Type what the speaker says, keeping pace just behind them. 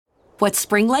What's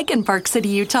spring like in Park City,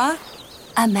 Utah?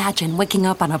 Imagine waking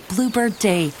up on a bluebird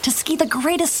day to ski the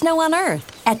greatest snow on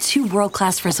Earth at 2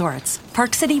 world-class resorts,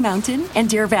 Park City Mountain and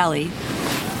Deer Valley.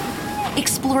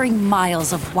 Exploring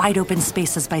miles of wide-open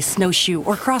spaces by snowshoe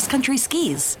or cross-country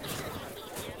skis.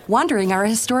 Wandering our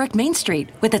historic Main Street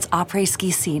with its après ski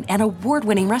scene and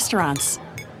award-winning restaurants.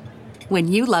 When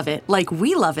you love it like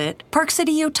we love it, Park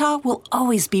City, Utah will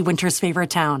always be winter's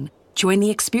favorite town. Join the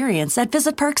experience at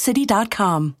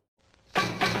visitparkcity.com.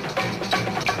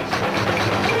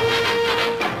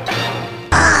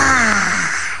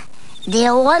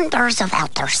 The wonders of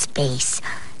outer space,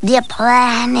 the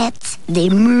planets, the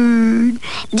moon,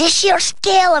 the sheer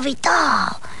scale of it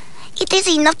all. It is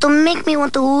enough to make me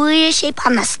want to wish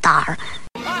upon a star.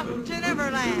 Up to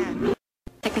Neverland.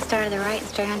 Take a start to the right and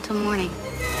straight on till morning.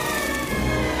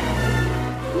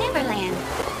 Neverland.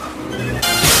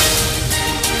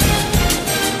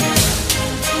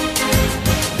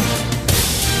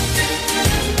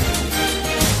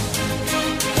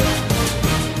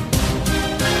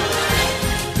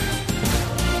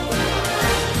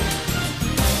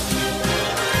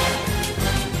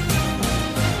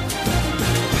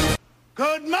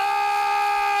 Good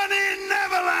morning,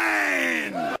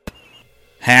 Neverland!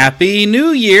 Happy New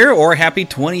Year, or Happy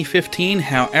 2015,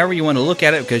 however you want to look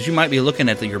at it, because you might be looking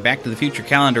at your Back to the Future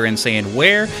calendar and saying,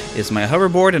 where is my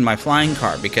hoverboard and my flying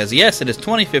car? Because yes, it is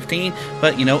 2015,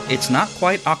 but it's not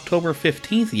quite October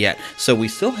 15th yet, so we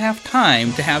still have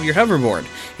time to have your hoverboard,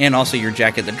 and also your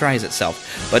jacket that dries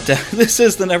itself. But this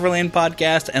is the Neverland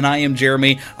Podcast, and I am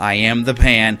Jeremy, I am the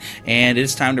Pan, and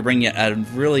it's time to bring you a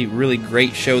really, really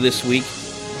great show this week.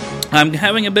 I'm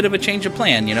having a bit of a change of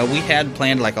plan. We had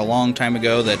planned like a long time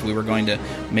ago that we were going to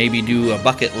maybe do a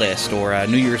bucket list or a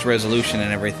New Year's resolution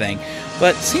and everything.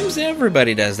 But it seems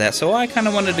everybody does that, so I kind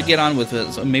of wanted to get on with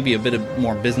maybe a bit of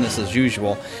more business as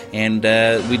usual. And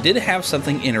we did have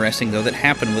something interesting, though, that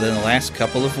happened within the last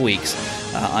couple of weeks.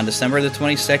 On December the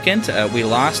 22nd, we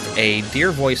lost a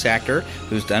dear voice actor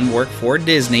who's done work for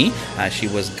Disney. She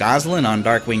was Goslin on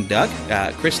Darkwing Duck.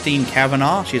 Christine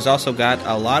Cavanaugh. She's also got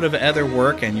a lot of other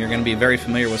work, and you're going to be very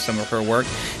familiar with some of her work.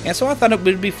 And so I thought it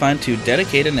would be fun to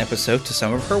dedicate an episode to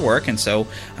some of her work. And so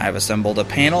I've assembled a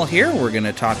panel here. We're going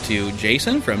to talk to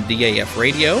Jason from DAF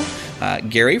Radio,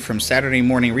 Gary from Saturday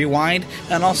Morning Rewind,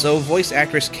 and also voice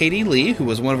actress Katie Lee, who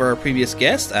was one of our previous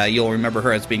guests. You'll remember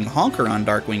her as being Honker on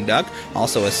Darkwing Duck,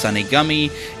 also as Sunny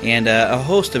Gummy, and a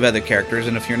host of other characters.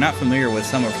 And if you're not familiar with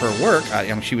some of her work,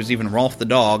 she was even Rolf the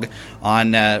dog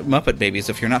on Muppet Babies.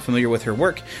 If you're not familiar with her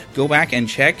work, go back and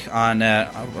check on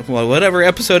whatever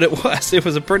episode it was. It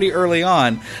was a pretty early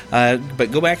on,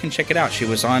 but go back and check it out. She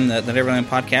was on the Neverland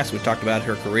Podcast. We talked about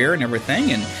her career and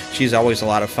everything, and she's always a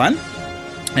lot of fun.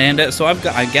 And so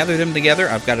I gathered them together.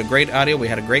 I've got a great audio. We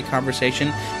had a great conversation,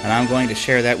 and I'm going to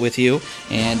share that with you.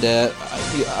 And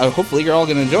hopefully you're all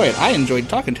going to enjoy it. I enjoyed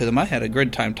talking to them. I had a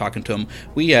good time talking to them.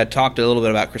 We talked a little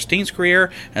bit about Christine's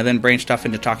career, and then branched off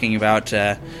into talking about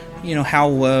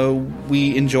how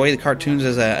we enjoy the cartoons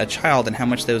as a child, and how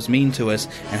much those mean to us,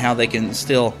 and how they can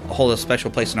still hold a special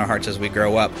place in our hearts as we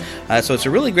grow up. So it's a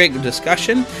really great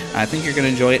discussion. I think you're going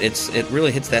to enjoy it. It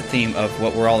really hits that theme of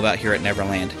what we're all about here at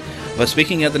Neverland. But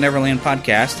speaking of the Neverland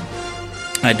Podcast,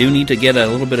 I do need to get a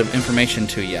little bit of information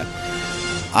to you.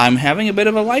 I'm having a bit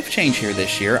of a life change here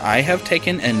this year. I have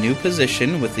taken a new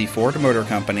position with the Ford Motor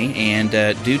Company, and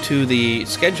due to the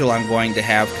schedule I'm going to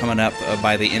have coming up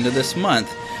by the end of this month,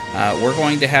 we're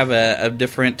going to have a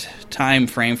different time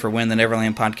frame for when the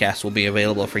Neverland Podcast will be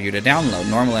available for you to download.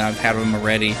 Normally I've had them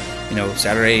already,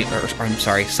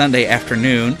 Sunday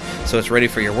afternoon, so it's ready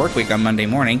for your work week on Monday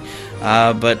morning.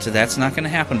 But that's not going to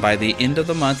happen by the end of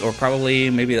the month, or probably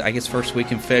maybe first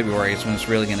week in February is when it's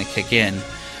really going to kick in.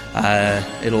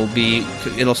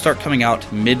 It'll start coming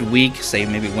out midweek, say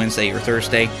maybe Wednesday or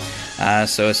Thursday.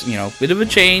 So it's a bit of a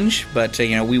change, but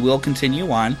we will continue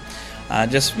on.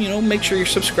 Just make sure you're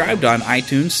subscribed on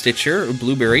iTunes, Stitcher, or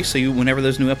Blueberry, so whenever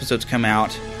those new episodes come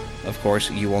out, of course,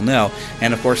 you will know.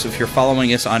 And of course, if you're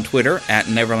following us on Twitter at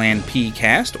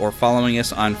NeverlandPcast, or following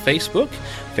us on Facebook,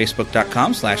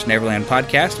 Facebook.com/Neverland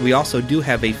Podcast. We also do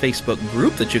have a Facebook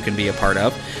group that you can be a part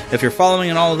of. If you're following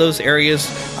in all of those areas,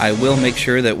 I will make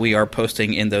sure that we are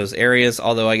posting in those areas,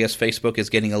 although I guess Facebook is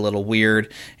getting a little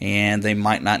weird, and they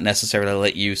might not necessarily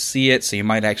let you see it, so you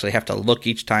might actually have to look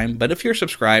each time. But if you're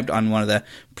subscribed on one of the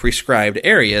prescribed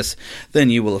areas, then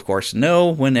you will, of course, know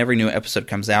when every new episode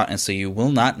comes out, and so you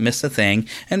will not miss a thing.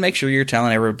 And make sure you're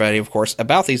telling everybody, of course,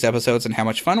 about these episodes and how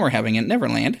much fun we're having at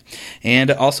Neverland.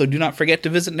 And also, do not forget to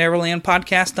visit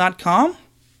NeverlandPodcast.com.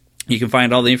 You can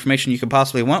find all the information you can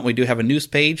possibly want. We do have a news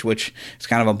page, which is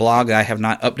kind of a blog that I have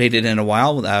not updated in a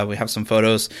while. We have some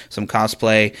photos, some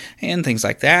cosplay, and things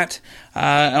like that.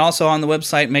 And also on the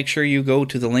website, make sure you go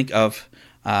to the link of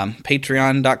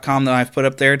patreon.com that I've put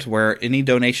up there, to where any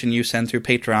donation you send through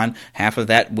Patreon, half of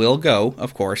that will go,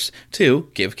 of course, to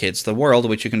Give Kids the World,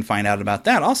 which you can find out about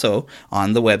that also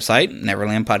on the website,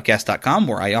 neverlandpodcast.com,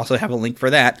 where I also have a link for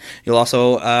that. You'll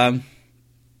also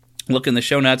look in the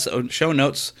show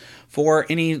notes for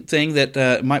anything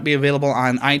that might be available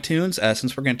on iTunes.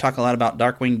 Since we're going to talk a lot about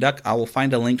Darkwing Duck, I will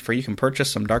find a link for you can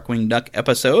purchase some Darkwing Duck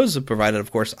episodes, provided,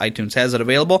 of course, iTunes has it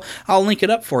available. I'll link it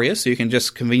up for you so you can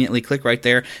just conveniently click right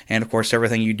there, and, of course,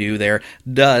 everything you do there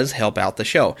does help out the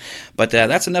show. But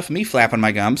that's enough of me flapping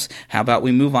my gums. How about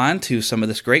we move on to some of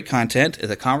this great content,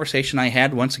 the conversation I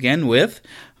had once again with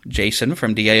Jason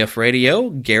from DAF Radio,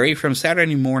 Gary from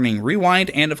Saturday Morning Rewind,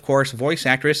 and, of course, voice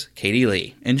actress Katie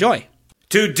Lee. Enjoy.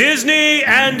 To Disney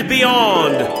and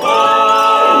beyond.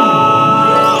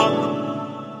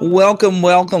 Welcome,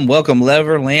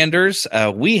 Leverlanders.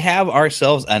 We have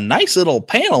ourselves a nice little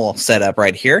panel set up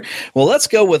right here. Well, let's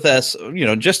go with us,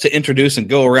 just to introduce and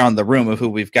go around the room of who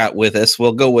we've got with us.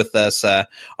 We'll go with us, our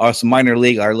minor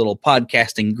league, our little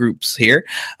podcasting groups here.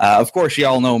 Of course, you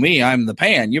all know me. I'm the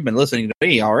Pan. You've been listening to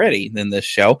me already in this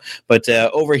show. But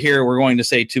over here, we're going to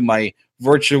say to my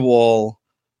virtual...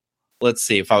 Let's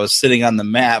see, if I was sitting on the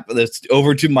map, that's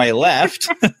over to my left.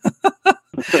 to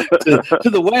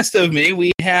the west of me,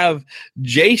 we have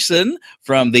Jason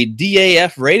from the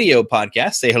DAF Radio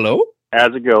podcast. Say hello.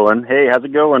 How's it going? Hey, how's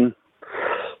it going?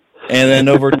 And then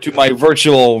over to my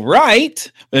virtual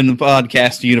right in the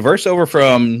podcast universe, over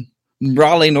from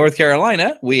Raleigh, North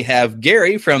Carolina, we have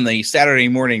Gary from the Saturday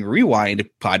Morning Rewind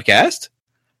podcast.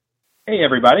 Hey,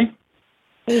 everybody.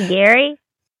 Hey, Gary.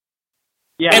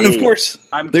 Yeah, and of course,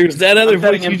 there's that other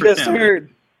voice you just heard.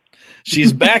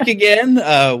 She's back again.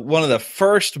 One of the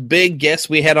first big guests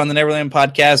we had on the Neverland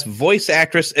podcast, voice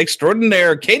actress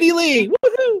extraordinaire, Katie Lee.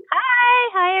 Woohoo!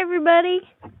 Hi, everybody.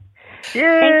 Yay. Thanks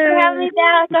for having me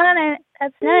back on it.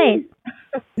 That's nice.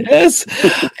 Yes,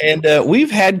 and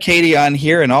we've had Katie on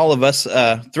here, and all of us,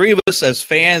 three of us as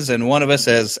fans, and one of us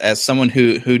as someone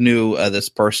who knew this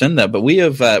person. But we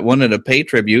have wanted to pay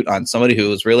tribute on somebody who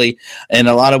was really, in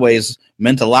a lot of ways,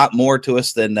 meant a lot more to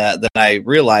us than I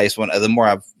realized the more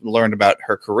I've learned about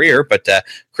her career. But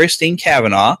Christine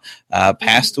Cavanaugh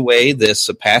passed away this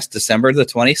past December the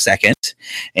 22nd.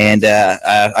 And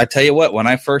I tell you what, when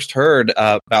I first heard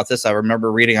about this, I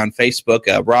remember reading on Facebook,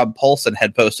 Rob Paulson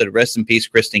had posted, "Rest in peace,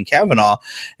 Christine Cavanaugh."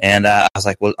 And I was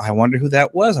like, well, I wonder who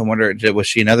that was. I wonder, was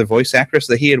she another voice actress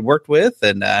that he had worked with?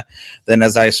 And then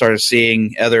as I started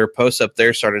seeing other posts up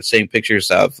there, started seeing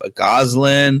pictures of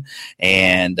Goslin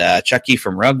and Chucky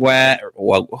from Rugrats.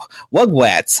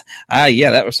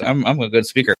 Yeah, that was, I'm a good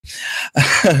speaker.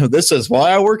 This is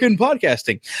why I work in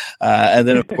podcasting. And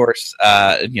then, of course,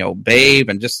 Babe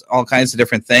and just all kinds of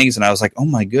different things. And I was like, oh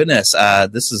my goodness,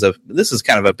 this is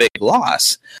kind of a big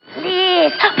loss.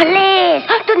 Please,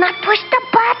 do not push the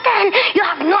button. You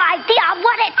have no idea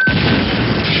what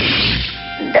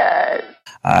it does.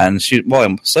 And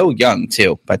I'm so young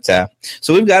too. But so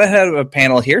we've got to have a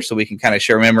panel here so we can kind of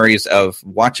share memories of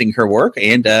watching her work,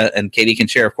 and Katie can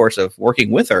share, of course, of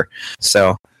working with her.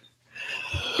 So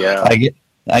yeah,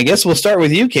 I guess we'll start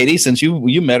with you, Katie, since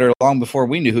you met her long before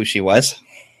we knew who she was.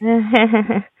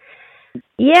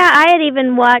 Yeah, I had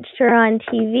even watched her on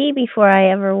TV before I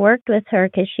ever worked with her,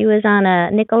 because she was on a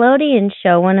Nickelodeon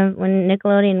show when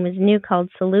Nickelodeon was new,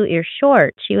 called Salute Your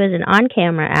Short. She was an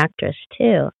on-camera actress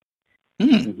too.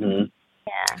 Mm-hmm.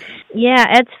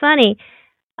 Yeah, it's funny.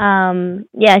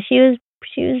 Yeah, she was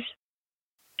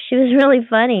really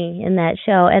funny in that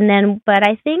show. And then, but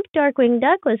I think Darkwing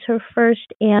Duck was her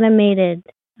first animated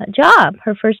job.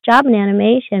 Her first job in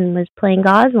animation was playing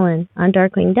Goslin on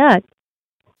Darkwing Duck.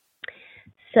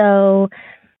 So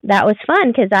that was fun,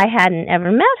 because I hadn't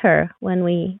ever met her when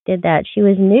we did that. She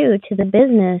was new to the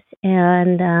business,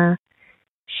 and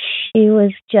she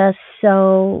was just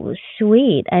so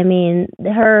sweet. I mean,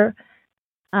 someone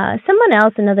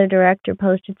else, another director,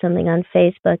 posted something on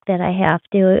Facebook that I have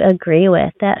to agree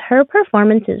with, that her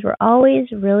performances were always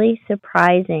really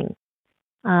surprising.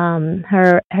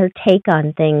 Her take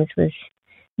on things was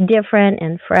different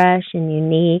and fresh and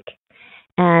unique,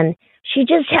 and she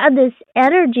just had this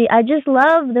energy. I just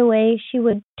love the way she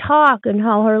would talk and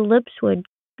how her lips would,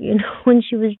 when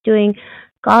she was doing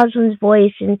Goslin's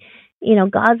voice. And,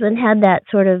 Goslin had that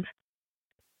sort of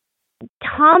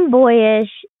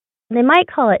tomboyish, they might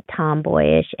call it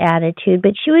tomboyish attitude,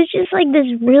 but she was just like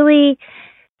this really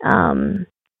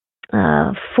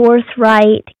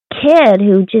forthright, kid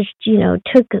who just,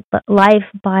 took life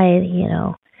by,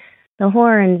 the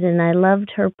horns, and I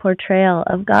loved her portrayal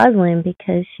of Gosling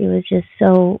because she was just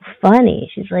so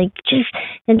funny. She's like,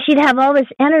 and she'd have all this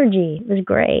energy. It was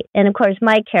great. And of course,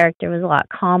 my character was a lot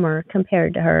calmer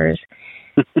compared to hers.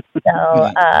 So,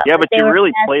 yeah, but you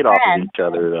really played off of each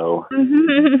other, though.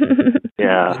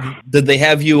 Yeah. Did they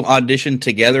have you audition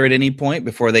together at any point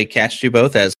before they cast you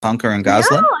both as Honker and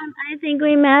Gosling? No, I think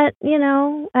we met,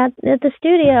 at the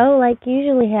studio, like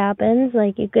usually happens.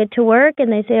 Like you get to work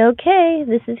and they say, okay,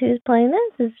 this is who's playing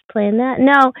this, this is playing that.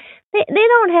 No, they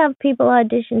don't have people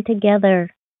audition together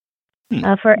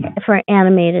for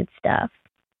animated stuff.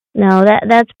 No,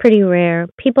 that's pretty rare.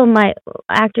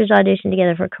 Actors audition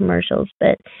together for commercials,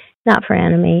 but not for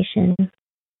animation.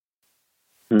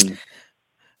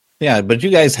 Yeah, but you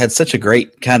guys had such a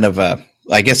great kind of,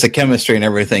 I guess, the chemistry and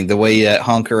everything. The way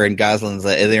Honker and Gosling's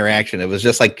interaction, it was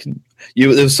just like it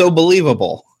was so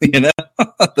believable, Gosling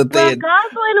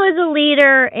was a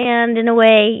leader, and in a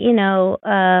way,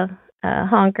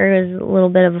 Honker was a little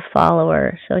bit of a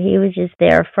follower, so he was just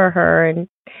there for her and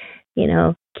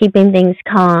keeping things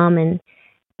calm.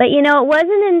 But it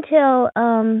wasn't until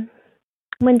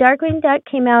when Darkwing Duck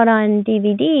came out on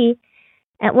DVD,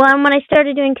 and when I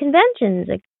started doing conventions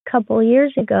a couple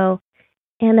years ago,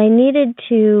 and I needed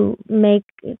to make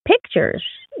pictures,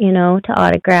 to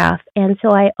autograph, and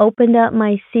so I opened up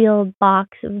my sealed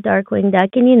box of Darkwing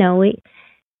Duck, and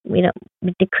we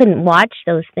couldn't watch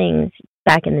those things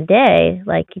back in the day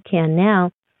like you can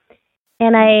now.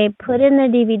 And I put in the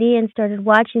DVD and started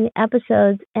watching the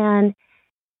episodes. And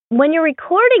when you're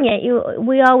recording it,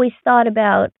 we always thought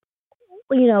about,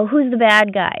 who's the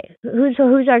bad guy?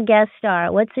 Who's our guest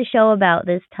star? What's the show about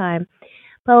this time?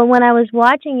 But when I was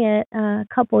watching it about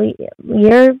a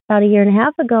year and a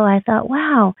half ago, I thought,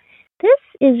 wow, this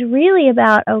is really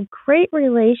about a great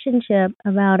relationship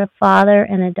about a father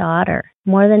and a daughter.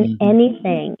 More than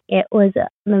anything, it was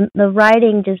the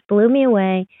writing just blew me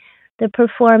away. The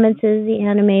performances, the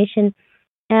animation,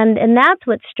 and that's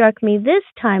what struck me this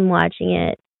time watching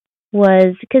it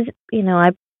was because, I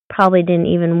probably didn't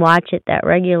even watch it that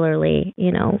regularly,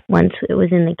 once it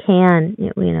was in the can,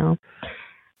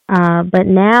 but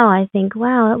now I think,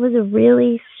 wow, that was a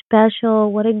really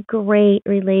special, what a great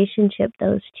relationship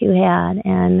those two had,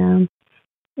 and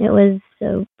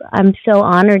I'm so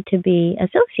honored to be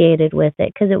associated with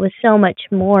it because it was so much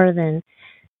more than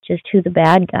just who the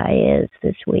bad guy is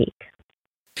this week.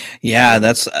 Yeah,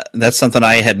 that's something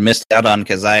I had missed out on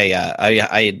because I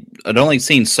had only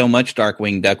seen so much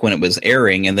Darkwing Duck when it was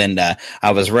airing, and then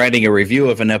I was writing a review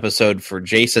of an episode for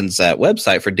Jason's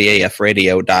website for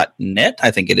dafradio.net,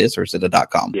 I think it is, or is it a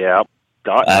 .com? Yeah,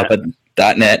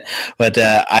 .net. But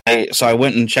I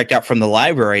went and checked out from the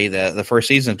library the first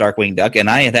season of Darkwing Duck, and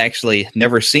I had actually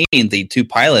never seen the 2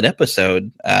 pilot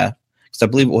episode. Because I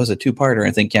believe it was a 2-parter,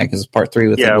 I think, because part 3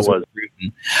 with it was.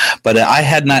 But I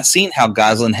had not seen how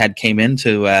Gosling had came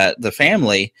into the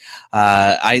family.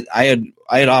 I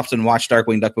had often watched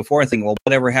Darkwing Duck before and think, well,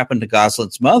 whatever happened to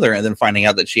Gosling's mother? And then finding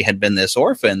out that she had been this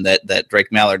orphan that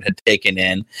Drake Mallard had taken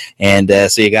in, and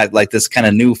so you got like this kind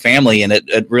of new family, and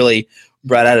it really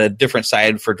brought out a different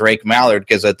side for Drake Mallard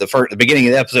because at the beginning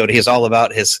of the episode, he's all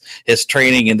about his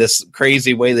training in this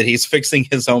crazy way that he's fixing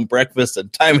his own breakfast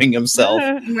and timing himself.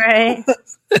 Right.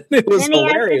 It was and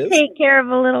hilarious. He has to take care of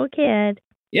a little kid.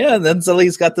 Yeah, and then suddenly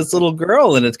he's got this little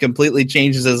girl, and it completely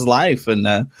changes his life. And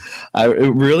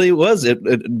it really was.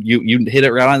 You hit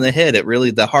it right on the head. It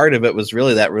really, the heart of it was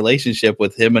really that relationship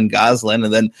with him and Gosling,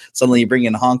 and then suddenly you bring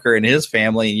in Honker and his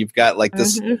family, and you've got like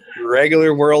this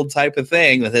regular world type of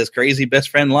thing with his crazy best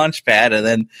friend Launchpad, and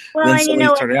then suddenly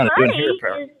he's turning around and doing hair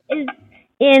power.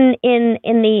 In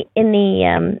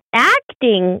the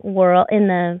acting world,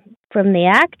 from the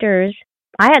actors,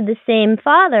 I had the same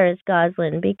father as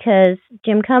Gosling because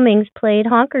Jim Cummings played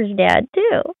Honker's dad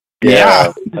too.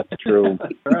 Yeah, that's true.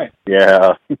 That's right.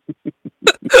 Yeah.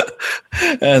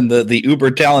 And the uber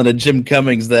talented Jim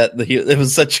Cummings, it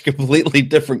was such a completely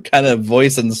different kind of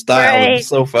voice and style. Right. It was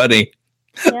so funny.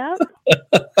 Yeah.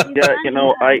 Yeah,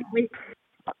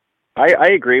 I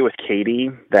agree with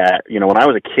Katie that, when I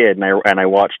was a kid and I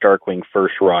watched Darkwing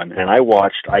first run, and I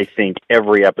watched, I think,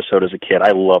 every episode as a kid.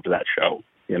 I loved that show,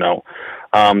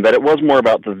 that it was more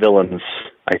about the villains,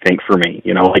 I think, for me,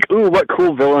 like, ooh, what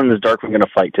cool villain is Darkwing going to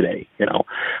fight today,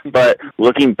 But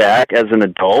looking back as an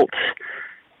adult,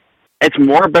 it's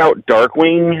more about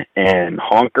Darkwing and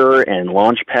Honker and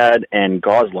Launchpad and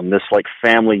Gosling, this, like,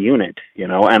 family unit,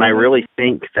 and I really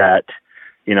think that,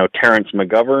 Terrence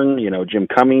McGovern, Jim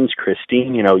Cummings,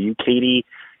 Christine, you, Katie,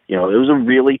 You know, it was a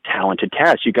really talented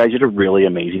cast. You guys did a really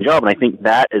amazing job, and I think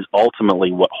that is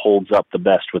ultimately what holds up the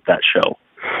best with that show.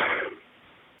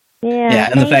 Yeah,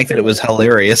 and the fact that it was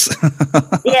hilarious.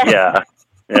 Yeah.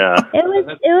 It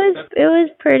was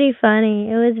pretty funny.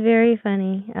 It was very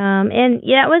funny. And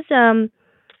yeah, it was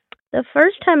the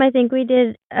first time I think we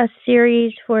did a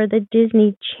series for the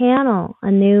Disney Channel, a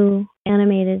new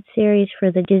animated series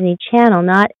for the Disney Channel,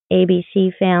 not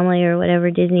ABC Family or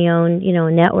whatever Disney owned, you know,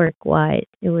 network-wide.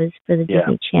 It was for the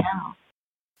Disney Channel.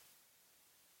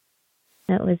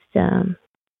 That was, I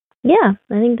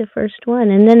think the first one.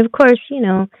 And then, of course, you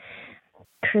know,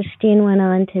 Christine went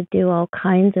on to do all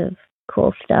kinds of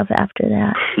cool stuff after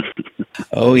that.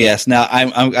 Oh, yes. Now,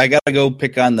 I got to go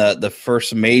pick on the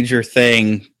first major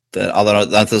thing, although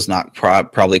that is not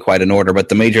probably quite in order, but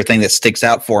the major thing that sticks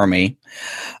out for me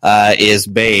is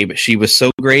Babe. She was so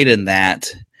great in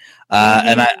that.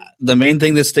 And the main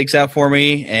thing that sticks out for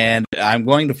me, and I'm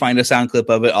going to find a sound clip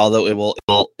of it, although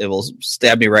it will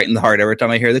stab me right in the heart every time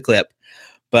I hear the clip.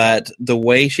 But the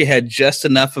way she had just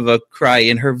enough of a cry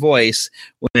in her voice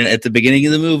when at the beginning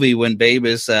of the movie, when Babe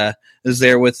is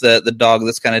there with the dog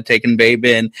that's kind of taking Babe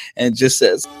in, and just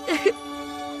says,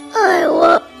 I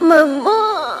want my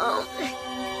mom.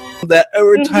 That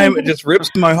every time it just rips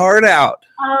my heart out.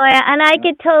 Oh, yeah, and I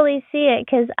could totally see it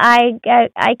because I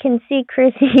can see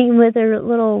Chrissy with her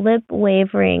little lip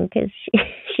wavering because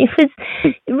she was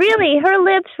really, her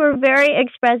lips were very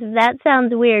expressive. That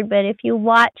sounds weird, but if you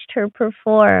watched her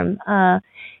perform,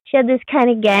 she had this kind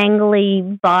of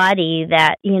gangly body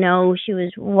that, you know, she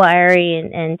was wiry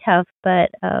and tough,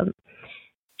 but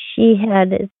she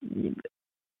had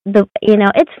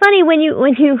it's funny when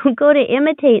you go to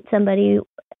imitate somebody,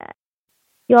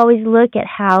 you always look at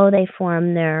how they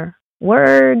form their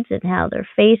words and how their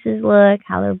faces look,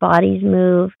 how their bodies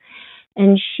move.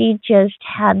 And she just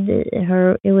had it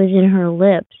was in her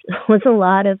lips. It was a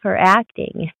lot of her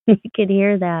acting. You could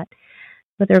hear that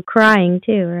with her crying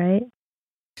too, right?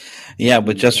 Yeah,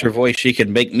 with just her voice, she could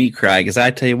make me cry. Because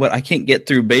I tell you what, I can't get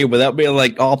through Babe without being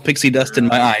like all pixie dust in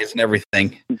my eyes and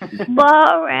everything.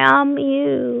 Around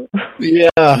you.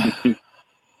 Yeah.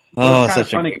 Oh,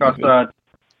 such funny because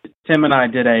Tim and I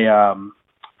did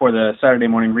for the Saturday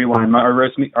Morning Rewind,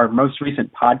 our most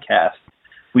recent podcast,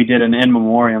 we did an in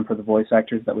memoriam for the voice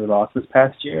actors that we lost this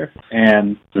past year,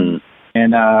 and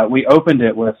we opened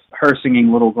it with her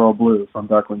singing "Little Girl Blue" from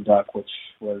Darkwing Duck, which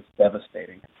was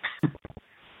devastating.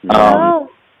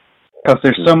 Because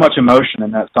there's so much emotion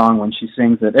in that song when she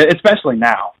sings it, especially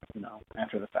now, you know,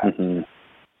 after the fact. Mm-hmm.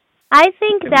 I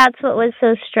think that's what was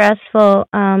so stressful.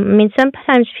 I mean,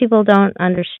 sometimes people don't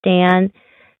understand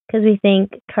because we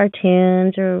think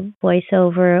cartoons or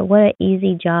voiceover, what an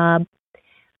easy job.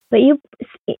 But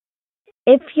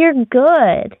if you're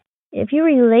good, if you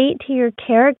relate to your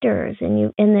characters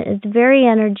and it's very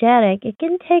energetic, it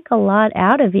can take a lot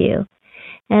out of you.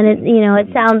 And it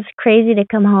sounds crazy to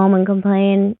come home and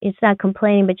complain. It's not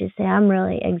complaining, but just say, I'm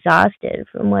really exhausted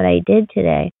from what I did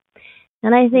today.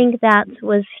 And I think that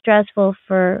was stressful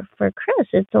for Chris.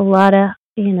 It's a lot of,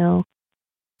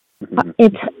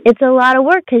 it's a lot of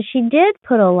work because she did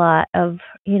put a lot of,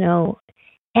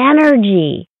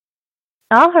 energy.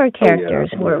 All her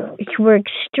characters were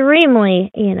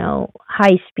extremely,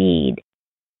 high speed.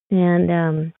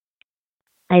 And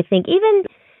I think even,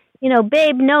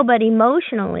 Babe, nobody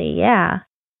emotionally, yeah.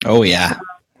 Oh, yeah.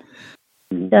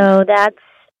 So that's,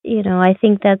 I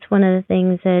think that's one of the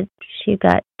things that she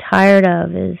got tired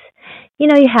of is, you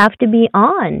have to be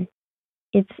on.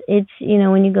 It's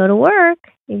when you go to work,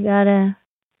 you gotta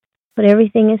put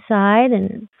everything aside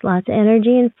and it's lots of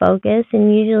energy and focus,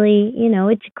 and usually,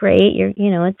 it's great,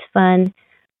 it's fun,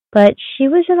 but she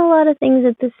was in a lot of things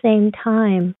at the same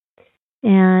time.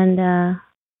 And,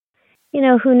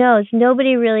 who knows?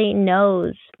 Nobody really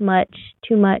knows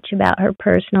too much about her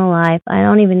personal life. I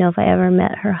don't even know if I ever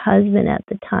met her husband at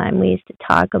the time. We used to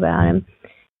talk about him.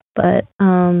 But,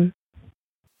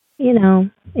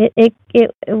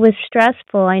 it was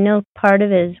stressful. I know part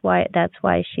of it is that's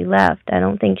why she left. I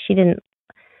don't think she didn't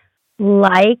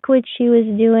like what she was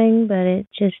doing, but it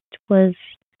just was,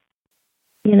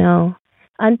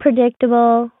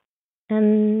 unpredictable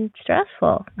and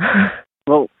stressful.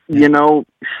 Well,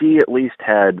 she at least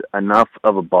had enough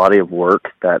of a body of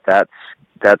work that's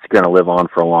going to live on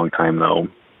for a long time, though.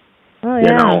 Oh,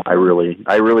 yeah. I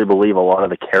really believe a lot of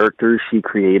the characters she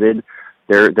created,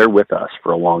 they're with us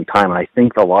for a long time, and I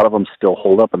think a lot of them still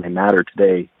hold up and they matter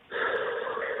today.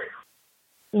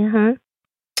 Uh-huh.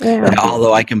 Yeah.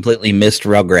 Although I completely missed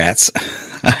Rugrats.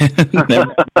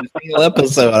 Never seen a single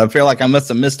episode. I feel like I must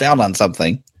have missed out on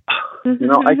something. You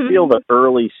know, I feel the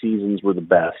early seasons were the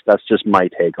best. That's just my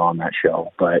take on that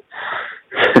show. But,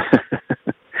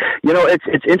 you know,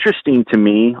 it's interesting to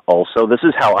me also. This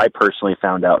is how I personally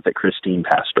found out that Christine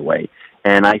passed away.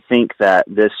 And I think that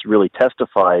this really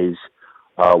testifies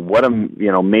what a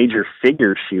major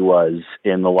figure she was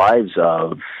in the lives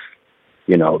of,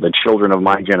 you know, the children of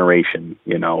my generation,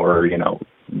 you know, or, you know,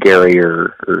 Gary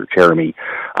or Jeremy.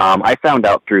 I found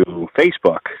out through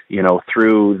Facebook, you know,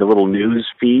 through the little news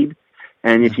feed.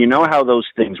 And if you know how those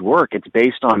things work, it's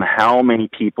based on how many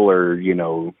people are, you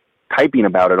know, typing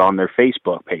about it on their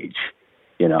Facebook page,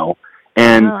 you know.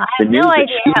 And I have no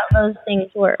idea how those things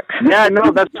work. Yeah,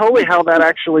 no, that's totally how that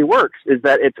actually works, is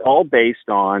that it's all based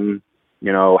on,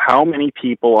 you know, how many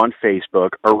people on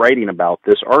Facebook are writing about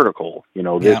this article, you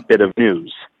know, this bit of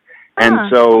news. And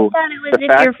so I thought it was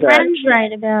if your friends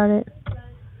write about it.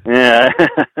 Yeah.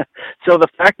 So the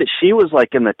fact that she was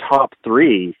like in the top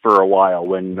 3 for a while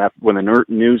when the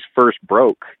news first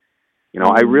broke, you know,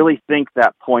 I really think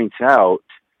that points out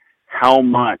how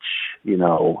much, you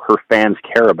know, her fans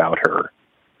care about her.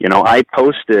 You know, I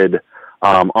posted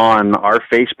on our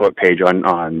Facebook page,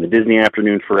 on the Disney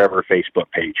Afternoon Forever Facebook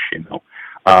page, you know,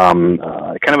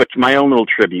 kind of my own little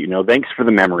tribute, you know, thanks for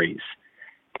the memories.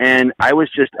 And I was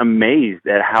just amazed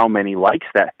at how many likes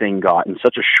that thing got in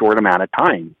such a short amount of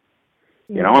time.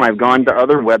 You know, and I've gone to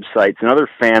other websites and other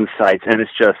fan sites, and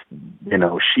it's just, you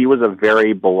know, she was a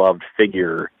very beloved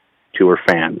figure to her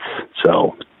fans.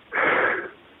 So,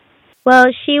 well,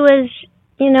 she was,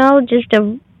 you know, just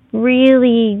a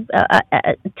really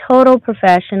a total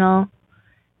professional.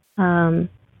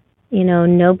 You know,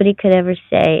 nobody could ever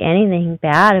say anything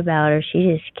bad about her.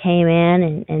 She just came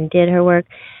in and did her work.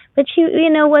 But she, you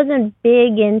know, wasn't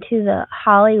big into the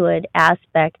Hollywood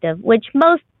aspect of, which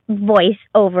most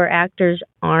voice-over actors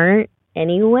aren't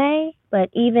anyway. But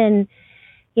even,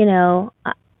 you know,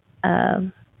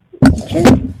 just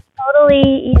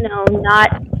totally, you know,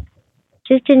 not,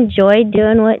 just enjoyed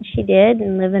doing what she did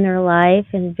and living her life,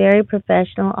 and very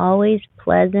professional, always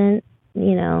pleasant.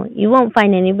 You know, you won't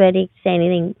find anybody say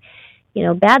anything, you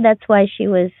know, bad. That's why she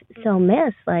was so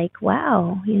missed. Like,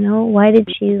 wow, you know, why did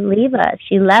she leave us?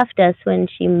 She left us when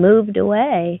she moved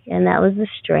away, and that was the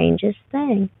strangest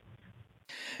thing.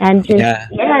 And just,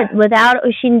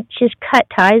 she just cut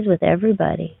ties with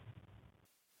everybody.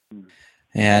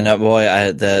 And boy,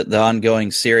 the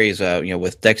ongoing series, you know,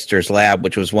 with Dexter's Lab,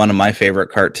 which was one of my favorite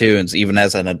cartoons, even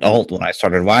as an adult when I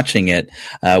started watching it.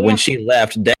 When she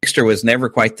left, Dexter was never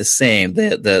quite the same.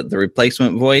 The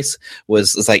replacement voice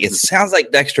was like, it sounds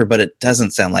like Dexter, but it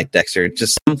doesn't sound like Dexter.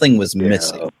 Just something was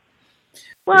missing.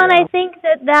 Well, and I think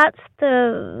that's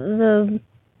the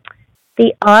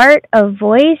art of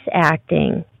voice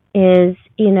acting is,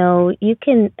 you know,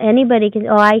 anybody can,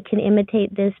 I can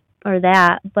imitate this or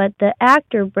that, but the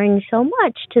actor brings so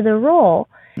much to the role.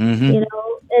 Mm-hmm. You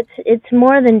know, it's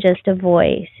more than just a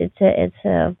voice. It's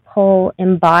a whole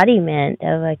embodiment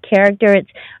of a character. It's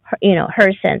her, you know,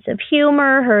 her sense of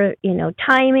humor, her, you know,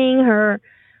 timing, her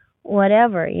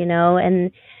whatever, you know,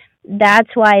 and that's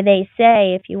why they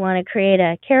say if you want to create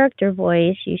a character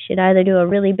voice, you should either do a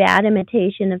really bad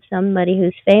imitation of somebody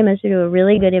who's famous or do a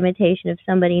really good imitation of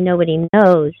somebody nobody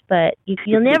knows. But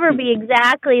you'll never be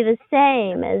exactly the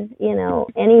same as, you know,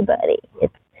 anybody.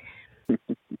 It's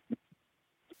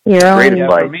your own.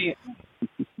 Yeah,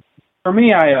 for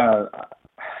me,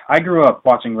 I grew up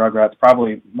watching Rugrats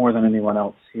probably more than anyone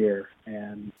else here,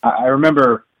 and I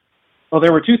remember. Well,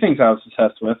 there were 2 things I was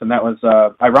obsessed with, and that was,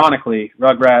 ironically,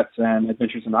 Rugrats and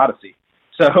Adventures in Odyssey.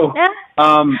 So,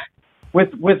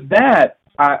 with that,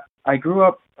 I grew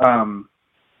up, I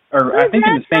think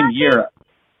in the same year.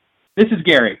 This is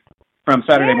Gary from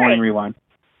Saturday Morning Rewind.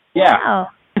 Yeah. Wow.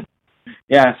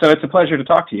 Yeah, so it's a pleasure to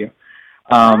talk to you.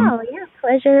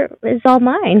 Pleasure is all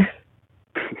mine.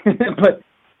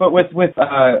 but with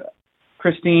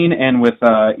Christine and with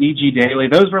E.G. Daily,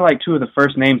 those were like 2 of the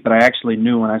first names that I actually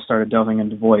knew when I started delving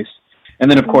into voice. And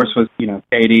then, of course, was, you know,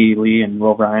 Katie, Lee, and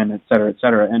Will Bryan, et cetera, et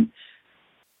cetera. And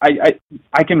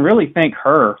I can really thank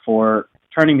her for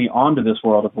turning me on to this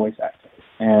world of voice acting.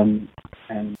 And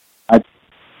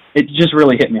it just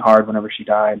really hit me hard whenever she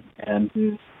died.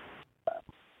 And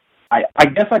I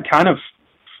guess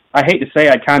I hate to say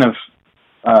I'd kind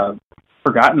of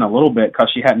forgotten a little bit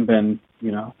because she hadn't been,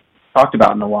 you know, talked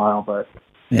about in a while, but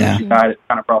when she died, it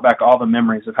kind of brought back all the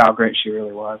memories of how great she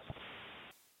really was.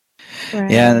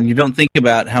 Right. Yeah, and you don't think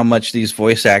about how much these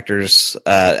voice actors,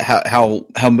 how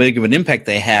big of an impact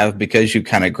they have because you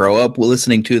kind of grow up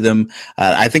listening to them.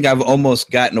 I think I've almost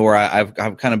gotten where I've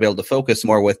kind of been able to focus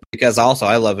more with, because also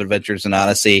I love Adventures in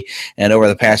Odyssey, and over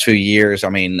the past few years, I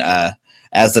mean,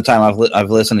 as the time I've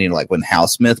listened to, like when Hal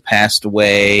Smith passed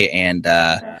away, and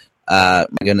my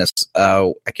goodness,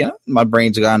 I can't. My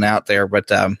brain's gone out there, but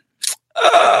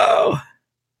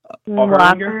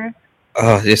Walker.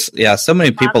 Oh, yeah, so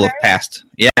many people have passed.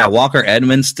 Yeah, Walker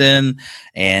Edmonston,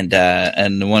 and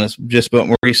the one that's just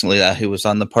more recently who was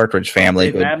on the Partridge Family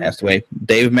who passed away,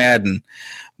 Dave Madden.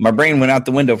 My brain went out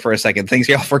the window for a second. Thanks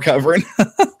y'all for covering.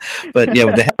 But yeah,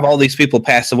 to have all these people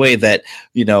pass away that,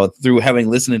 through having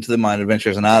listened to them on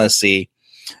Adventures in Odyssey,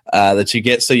 that you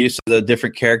get so used to the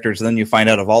different characters, and then you find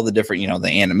out of all the different,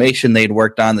 the animation they'd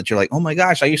worked on, that you're like, oh my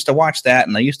gosh, I used to watch that,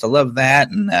 and I used to love that,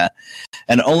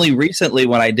 and only recently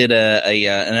when I did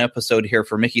an episode here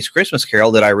for Mickey's Christmas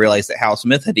Carol that I realized that Hal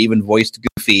Smith had even voiced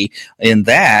Goofy in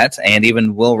that, and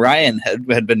even Will Ryan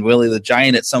had been Willie the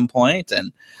Giant at some point,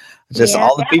 and just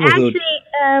all the people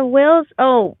Will's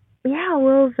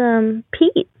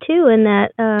Pete too in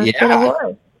that. And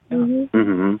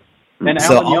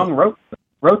Alan Young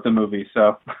wrote the movie,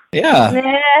 so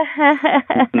yeah.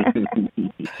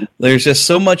 There's just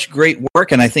so much great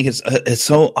work, and I think it's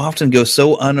so often goes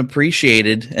so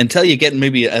unappreciated until you get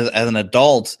maybe as an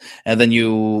adult, and then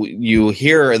you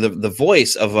hear the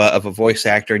voice of a voice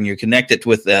actor, and you connect it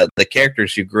with the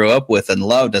characters you grew up with and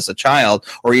loved as a child,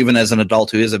 or even as an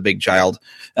adult who is a big child,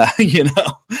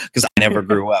 because I never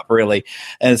grew up really,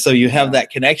 and so you have that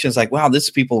connection. It's like, wow,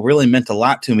 these people really meant a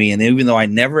lot to me, and even though I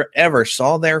never ever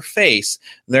saw their face,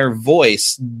 their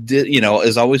voice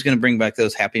is always going to bring back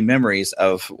those happy memories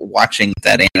of watching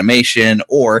that animation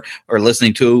or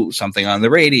listening to something on the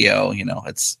radio.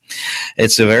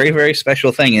 It's a very, very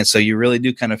special thing, and so you really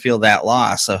do kind of feel that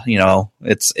loss. So,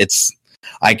 it's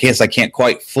I guess I can't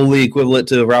quite fully equivalent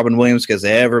to Robin Williams because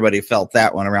everybody felt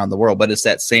that one around the world, but it's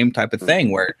that same type of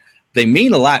thing where they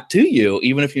mean a lot to you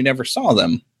even if you never saw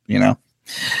them. Yeah,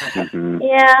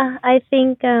 I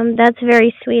think that's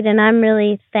very sweet, and I'm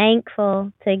really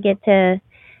thankful to get to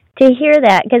hear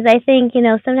that, because I think,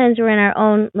 sometimes we're in our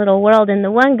own little world, and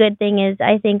the one good thing is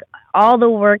I think all the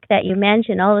work that you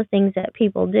mentioned, all the things that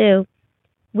people do,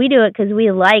 we do it because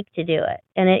we like to do it,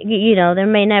 and there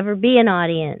may never be an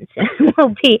audience, and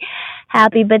we'll be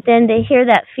happy, but then to hear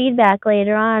that feedback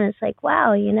later on, it's like,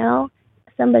 wow,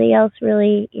 somebody else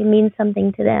really, it means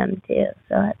something to them too,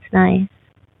 so that's nice.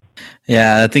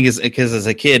 Yeah, I think it's because as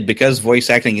a kid, because voice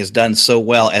acting is done so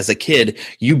well, as a kid,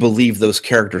 you believe those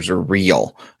characters are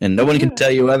real, and no one can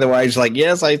tell you otherwise. Like,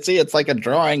 yes, I see, it's like a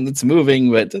drawing that's moving,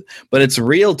 but it's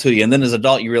real to you. And then as an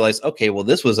adult, you realize, okay, well,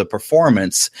 this was a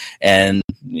performance, and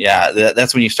yeah,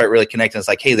 that's when you start really connecting. It's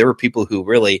like, hey, there were people who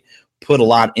really put a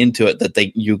lot into it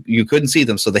that you couldn't see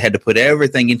them, so they had to put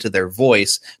everything into their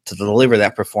voice to deliver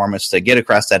that performance, to get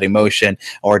across that emotion,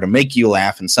 or to make you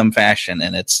laugh in some fashion.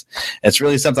 And it's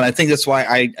really something. I think that's why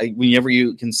I whenever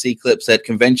you can see clips at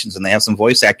conventions and they have some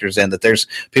voice actors in, that there's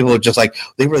people who are just like,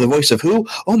 they were the voice of who?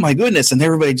 Oh my goodness. And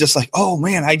everybody just like, oh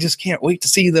man, I just can't wait to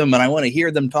see them, and I want to hear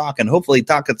them talk, and hopefully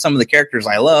talk at some of the characters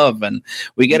I love, and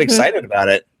we get excited about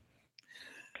it.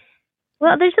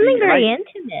 Well, there's something very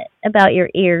intimate about your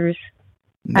ears.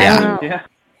 Yeah.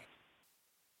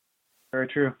 Very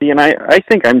true. See, and I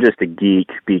think I'm just a geek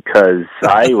because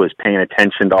I was paying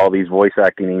attention to all these voice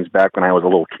acting names back when I was a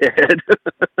little kid.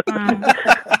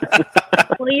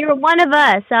 Well, you're one of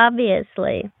us,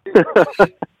 obviously.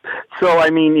 So,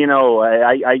 I mean,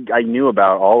 I knew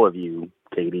about all of you,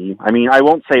 Katie. I mean, I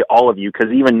won't say all of you,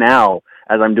 because even now,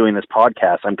 as I'm doing this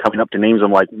podcast, I'm coming up to names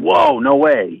I'm like, whoa, no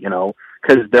way,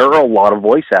 because there are a lot of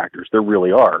voice actors. There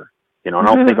really are. And I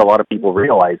don't think a lot of people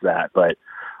realize that, but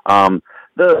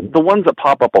the ones that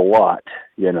pop up a lot,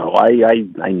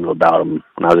 I knew about them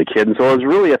when I was a kid, and so it was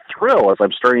really a thrill as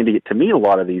I'm starting to get to meet a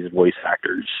lot of these voice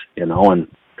actors, and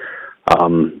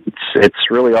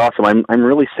it's really awesome. I'm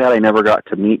really sad I never got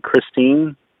to meet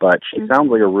Christine, but she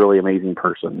sounds like a really amazing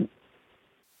person.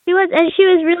 She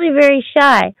was really very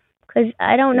shy, because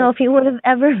I don't know if you would have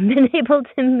ever been able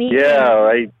to meet her.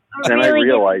 Yeah, I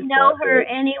realized know her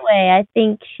anyway. I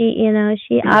think she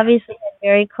obviously had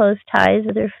very close ties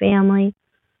with her family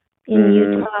in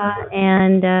Utah,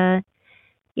 and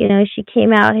she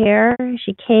came out here.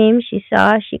 She came, she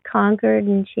saw, she conquered,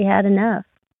 and she had enough.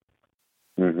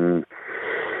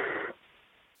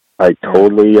 I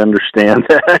totally understand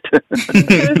that.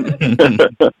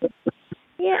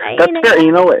 Yeah, that's fair.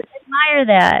 Admire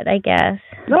that, I guess.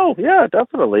 No, yeah,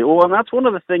 definitely. Well, and that's one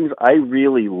of the things I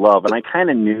really love, and I kind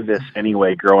of knew this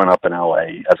anyway growing up in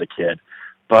LA as a kid,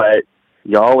 but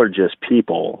y'all are just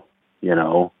people,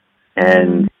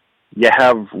 and you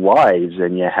have lives,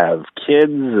 and you have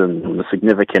kids and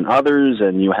significant others,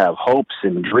 and you have hopes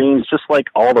and dreams, just like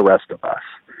all the rest of us.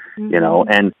 you know.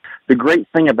 And the great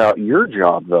thing about your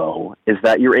job, though, is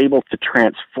that you're able to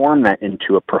transform that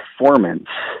into a performance.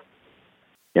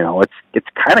 You know, it's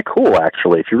kind of cool,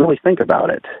 actually, if you really think about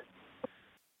it.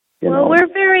 You know? We're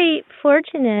very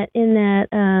fortunate in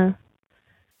that,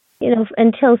 you know,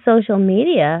 until social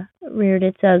media reared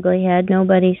its ugly head,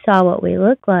 nobody saw what we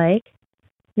looked like.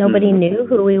 Nobody knew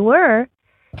who we were.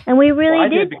 And we really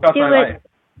did do it.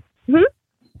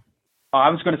 I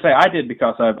was going to say I did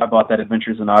because I bought that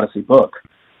Adventures in Odyssey book.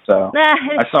 So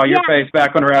I saw your face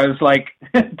back when I was like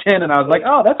 10, and I was like,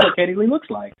 oh, that's what Katie Lee looks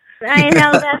like. I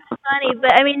know, that's funny.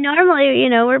 But, I mean, normally, you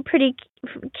know, we're pretty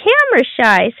camera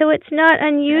shy, so it's not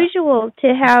unusual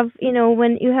to have, you know,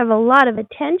 when you have a lot of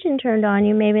attention turned on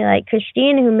you, maybe like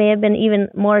Christine, who may have been even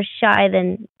more shy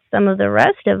than some of the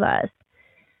rest of us.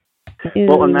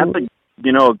 Well, and that's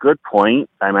a good point.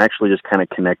 I'm actually just kind of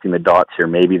connecting the dots here.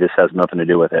 Maybe this has nothing to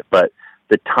do with it, but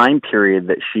the time period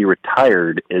that she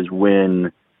retired is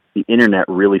when the internet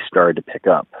really started to pick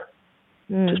up.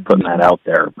 Just putting that out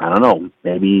there. I don't know.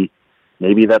 Maybe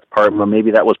that's part.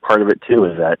 Maybe that was part of it too.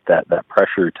 Is that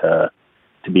pressure to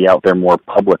be out there more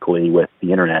publicly with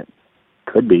the internet?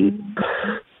 Could be.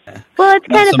 Well, it's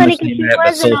kind of funny because she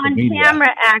was an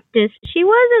on-camera actress. She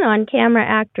was an on-camera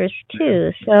actress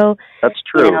too. So that's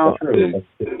true. You know,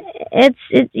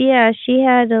 yeah. She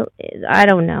had. I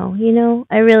don't know. You know,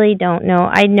 I really don't know.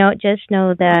 I just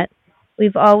know that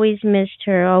we've always missed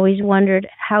her. Always wondered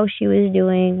how she was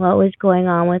doing, what was going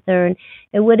on with her, and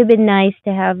it would have been nice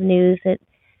to have news that,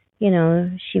 you know,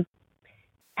 she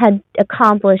had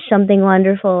accomplished something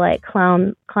wonderful like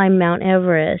climb Mount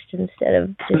Everest instead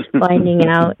of just finding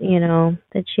out, you know,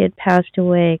 that she had passed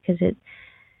away. Because it,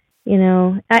 you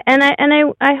know,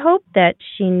 I hope that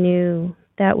she knew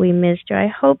that we missed her. I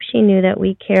hope she knew that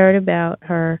we cared about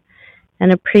her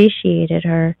and appreciated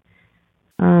her.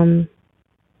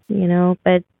 You know,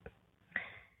 but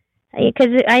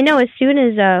because I know as soon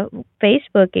as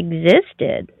Facebook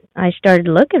existed, I started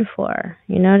looking for her,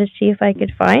 you know, to see if I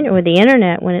could find her with the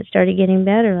internet when it started getting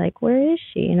better. Like, where is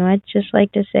she? You know, I'd just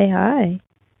like to say hi.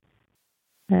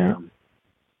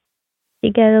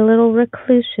 She got a little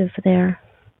reclusive there.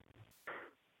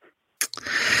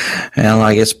 Well,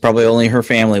 I guess probably only her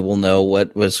family will know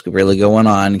what was really going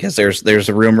on, because there's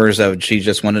rumors of she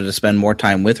just wanted to spend more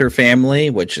time with her family,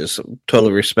 which is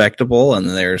totally respectable, and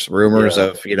there's rumors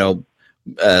of, you know,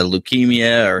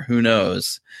 leukemia or who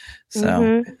knows.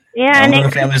 So yeah, and her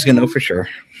family's gonna know for sure.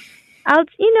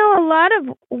 You know, a lot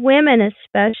of women,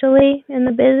 especially in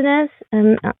the business,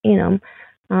 and you know,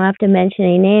 I don't have to mention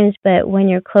any names, but when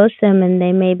you're close to them and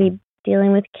they may be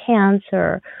dealing with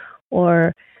cancer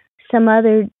or some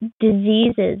other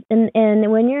diseases,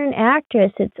 and when you're an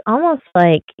actress, it's almost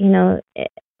like, you know,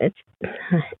 it's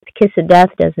kiss of death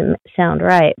doesn't sound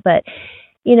right, but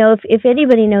you know, if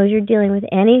anybody knows you're dealing with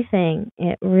anything,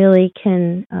 it really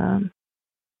can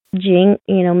you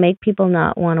know, make people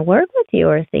not want to work with you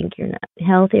or think you're not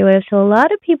healthy or whatever. So a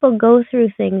lot of people go through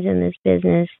things in this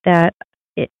business that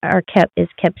is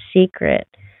kept secret.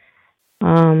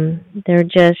 They're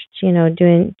just, you know,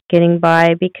 getting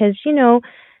by because, you know,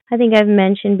 I think I've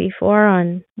mentioned before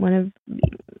on one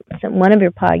of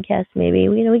your podcasts, maybe,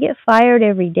 you know, we get fired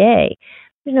every day.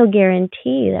 There's no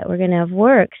guarantee that we're going to have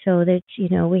work, so that, you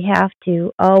know, we have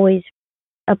to always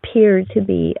appear to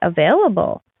be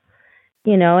available,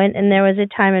 you know, and there was a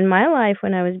time in my life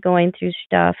when I was going through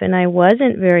stuff and I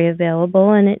wasn't very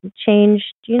available, and it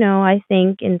changed, you know, I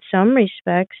think in some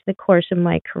respects the course of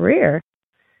my career,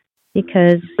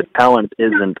 because the talent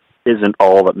isn't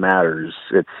all that matters.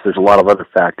 There's a lot of other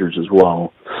factors as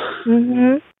well.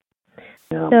 Yeah.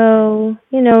 So,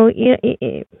 you know,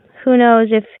 who knows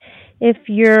if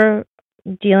you're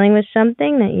dealing with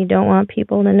something that you don't want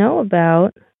people to know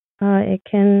about, it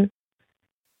can,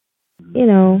 you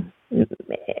know,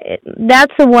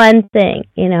 that's the one thing,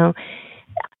 you know.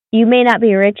 You may not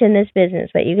be rich in this business,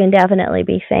 but you can definitely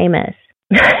be famous.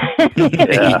 Yeah.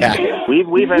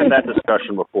 We've had that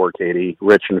discussion before, Katie.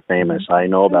 Rich and famous. I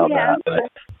know about that,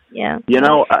 but you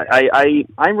know,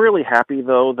 I'm really happy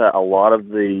though that a lot of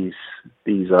these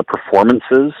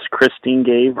performances Christine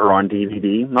gave are on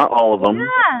DVD. Not all of them,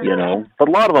 you know, but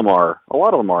a lot of them are,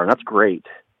 and that's great.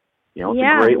 You know, it's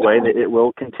a great way that it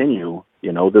will continue.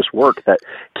 You know, this work that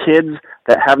kids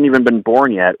that haven't even been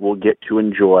born yet will get to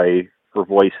enjoy her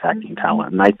voice acting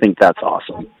talent, and I think that's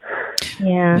awesome.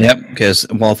 Yeah. Yep. Because,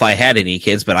 well, if I had any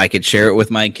kids, but I could share it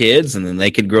with my kids, and then they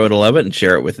could grow to love it and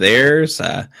share it with theirs.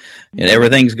 And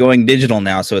everything's going digital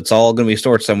now, so it's all going to be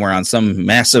stored somewhere on some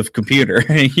massive computer,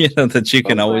 you know, that you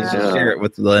can always just share it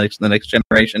with the next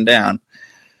generation down.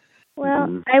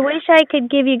 Well, I wish I could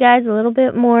give you guys a little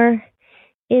bit more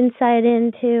insight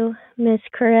into Miss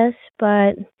Chris,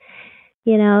 but,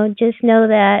 just know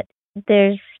that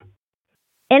there's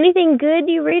anything good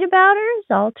you read about her is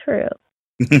all true.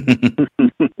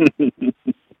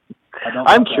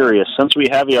 I'm curious, since we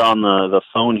have you on the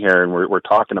phone here and we're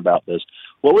talking about this,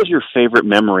 what was your favorite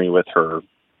memory with her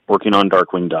working on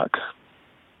Darkwing Duck?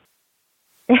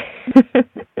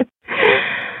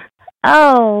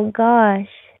 Oh, gosh.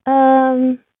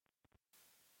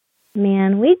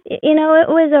 Man, it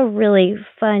was a really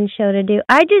fun show to do.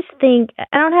 I just think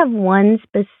I don't have one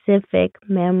specific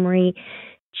memory.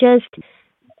 Just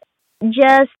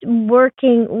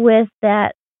working with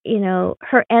that,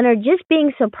 her energy, just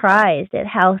being surprised at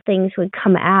how things would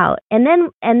come out. And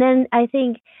then I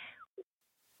think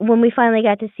when we finally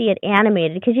got to see it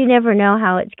animated, because you never know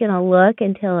how it's going to look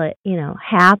until it,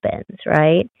 happens,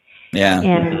 right? Yeah.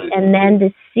 And then to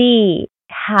see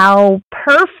how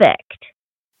perfect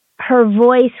her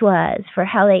voice was for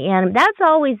how they animate. That's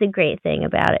always a great thing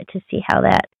about it, to see how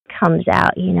that comes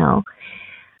out,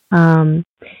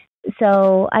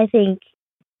 So I think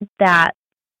that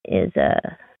is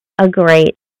a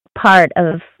great part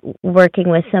of working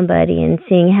with somebody and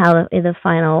seeing how the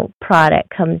final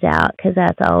product comes out, because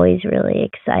that's always really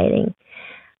exciting.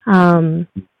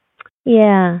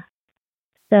 Yeah.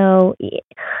 So,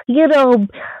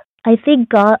 I think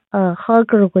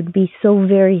Hugger would be so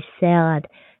very sad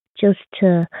just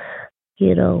to,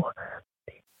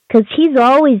 because he's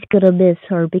always going to miss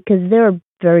her because they're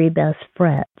very best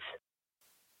friends.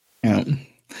 Yeah.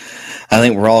 I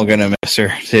think we're all going to miss her,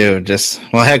 too.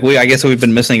 I guess we've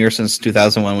been missing her since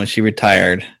 2001 when she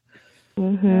retired.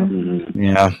 Mm-hmm.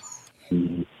 Yeah.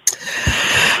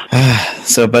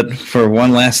 But for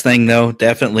one last thing, though,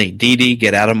 definitely, Dee Dee,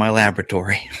 get out of my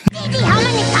laboratory. Dee Dee, how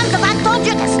many times have I told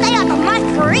you to stay out of my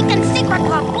freaking secret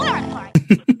laboratory?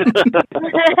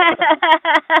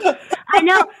 I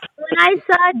know. When I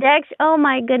saw Dex, oh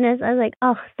my goodness, I was like,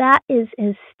 oh, that is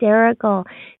hysterical.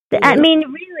 I mean,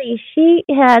 really, she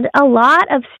had a lot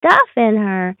of stuff in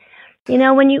her.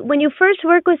 When you first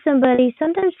work with somebody,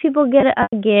 sometimes people get a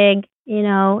gig,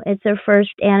 it's their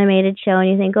first animated show, and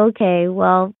you think, okay,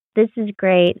 well, this is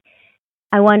great.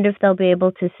 I wonder if they'll be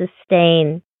able to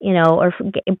sustain, or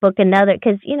book another,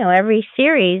 because, every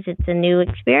series, it's a new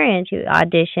experience. You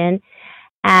audition.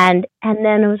 And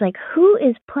then it was like, who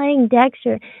is playing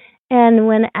Dexter? And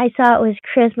when I saw it was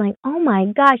Chris, I'm like, oh my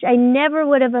gosh, I never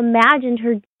would have imagined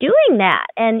her doing that.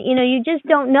 And, you just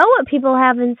don't know what people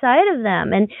have inside of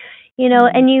them. And,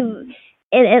 and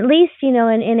at least, in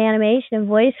animation and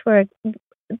voice work,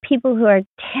 people who are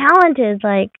talented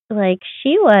like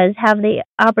she was have the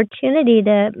opportunity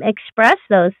to express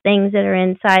those things that are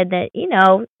inside that,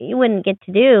 you wouldn't get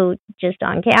to do just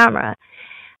on camera.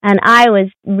 And I was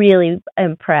really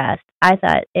impressed. I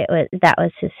thought that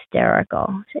was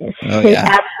hysterical. Absolutely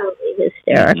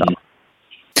hysterical. Mm-hmm.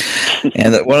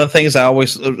 And one of the things it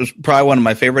was probably one of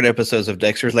my favorite episodes of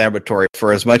Dexter's Laboratory,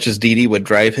 for as much as Dee Dee would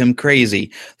drive him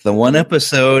crazy, the one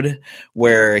episode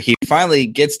where he finally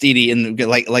gets Dee Dee in,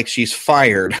 like she's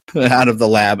fired out of the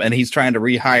lab, and he's trying to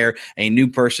rehire a new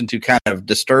person to kind of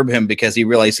disturb him because he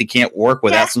realizes he can't work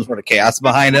without some sort of chaos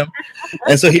behind him.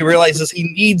 And so he realizes he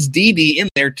needs Dee Dee in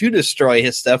there to destroy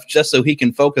his stuff just so he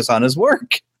can focus on his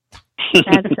work.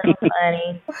 That's so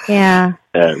funny. Yeah.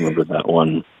 I remember that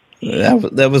one.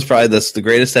 That was probably the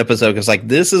greatest episode, because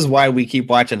this is why we keep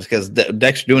watching, because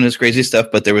Dexter doing his crazy stuff,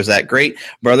 but there was that great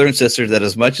brother and sister that,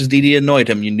 as much as Dee Dee annoyed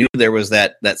him, you knew there was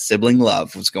that sibling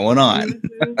love was going on.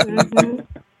 Mm-hmm.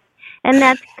 And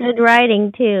that's good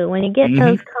writing too. When you get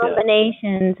those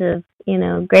combinations of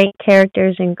great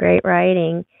characters and great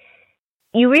writing,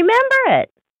 you remember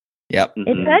it. Yep.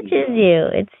 It touches you.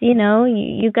 It's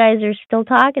you guys are still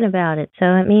talking about it,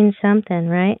 so it means something,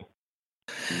 right?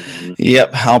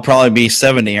 Yep, I'll probably be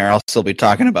 70, or I'll still be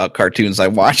talking about cartoons I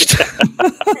watched.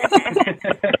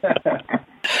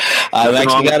 I've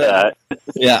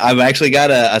actually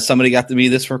got somebody got to me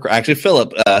this for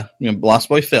Philip, Lost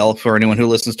Boy Phil, for anyone who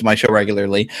listens to my show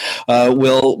regularly,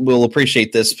 will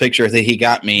appreciate this picture that he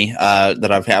got me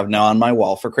that I have now on my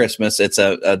wall for Christmas. It's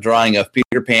a drawing of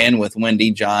Peter Pan with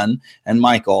Wendy, John, and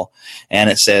Michael, and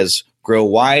it says, "Grow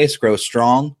wise, grow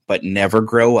strong, but never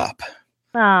grow up."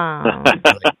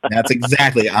 That's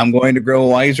exactly. I'm going to grow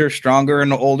wiser, stronger,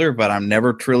 and older, but I'm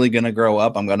never truly going to grow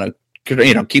up. I'm going to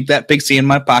keep that pixie in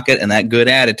my pocket and that good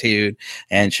attitude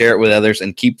and share it with others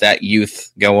and keep that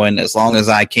youth going as long as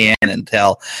I can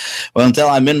until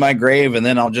I'm in my grave, and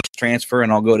then I'll just transfer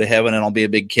and I'll go to heaven and I'll be a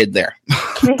big kid there.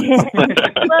 Well,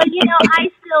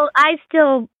 I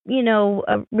still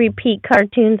repeat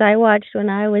cartoons I watched when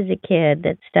I was a kid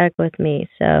that stuck with me.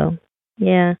 So,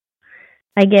 yeah.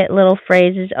 I get little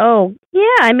phrases. Oh,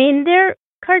 yeah, I mean,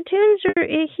 cartoons are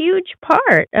a huge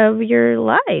part of your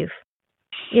life.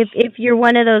 If you're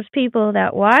one of those people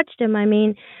that watched them, I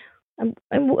mean,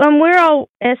 we're all,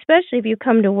 especially if you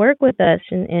come to work with us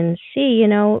and see,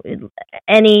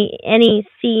 any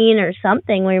scene or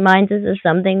something reminds us of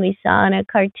something we saw in a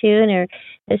cartoon, or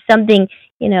there's something,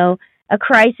 a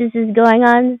crisis is going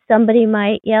on, somebody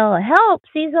might yell, "Help,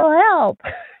 Cecil, help!"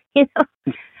 You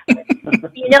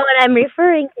know what I'm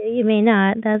referring to. You may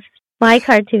not. That's my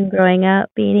cartoon growing up,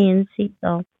 Beanie and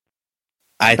Cecil.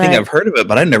 I think I've heard of it,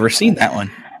 but I've never seen that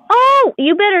one. Oh,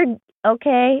 you better.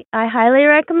 Okay, I highly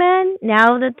recommend.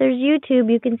 Now that there's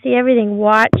YouTube, you can see everything.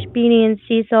 Watch Beanie and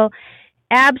Cecil.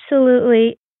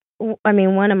 Absolutely, I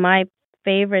mean, one of my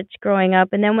favorites growing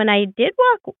up. And then when I did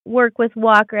work with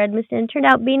Walker Edmiston, it turned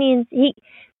out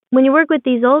when you work with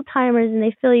these old timers and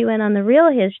they fill you in on the real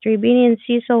history, Beanie and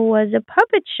Cecil was a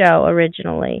puppet show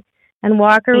originally, and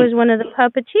Walker was one of the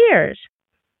puppeteers.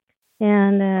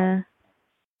 And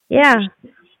yeah,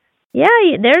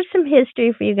 there's some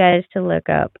history for you guys to look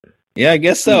up. Yeah, I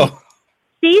guess so.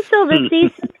 Cecil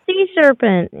the sea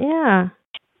serpent. Yeah.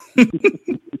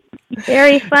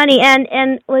 Very funny.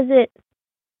 And was it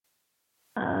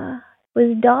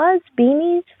was Dawes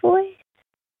Beanie's voice?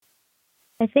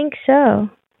 I think so.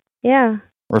 Yeah.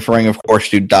 Referring, of course,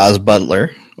 to Dawes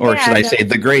Butler, or should I say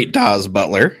the great Dawes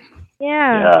Butler?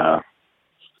 Yeah.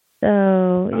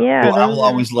 So, yeah. Well, I will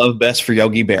always love Best for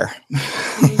Yogi Bear.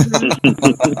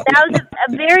 That was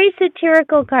a very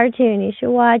satirical cartoon. You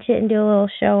should watch it and do a little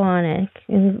show on it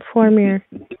and inform your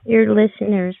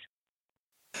listeners.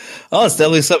 Oh, it's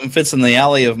definitely something fits in the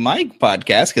alley of my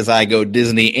podcast because I go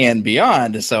Disney and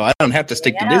beyond, so I don't have to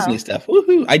stick to Disney stuff.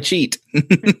 Woohoo! I cheat.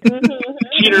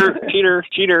 Cheater.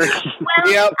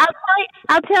 Well, yep.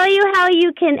 I'll tell you how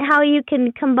you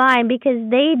can combine, because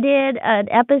they did an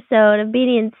episode of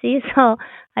Beanie and Cecil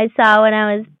I saw when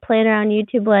I was playing around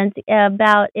YouTube once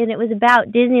and it was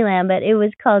about Disneyland, but it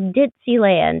was called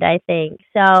Ditsyland, I think.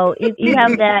 So you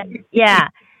have that, yeah.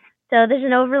 So there's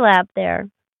an overlap there.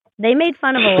 They made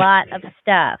fun of a lot of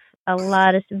stuff, a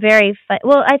lot of very fun.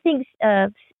 Well, I think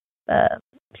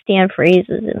Stan Freeze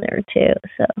is in there too.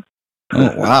 So.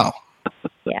 Oh wow.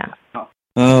 Yeah.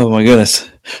 Oh my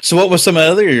goodness. So, what was some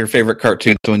other of your favorite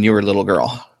cartoons when you were a little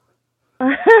girl?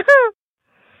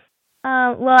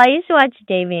 Well, I used to watch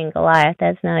Davy and Goliath.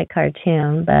 That's not a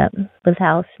cartoon, but with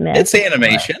Hal Smith. It's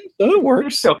animation, so it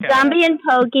works. Okay. Gumby and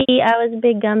Pokey. I was a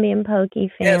big Gumby and Pokey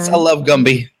fan. Yes, I love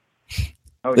Gumby.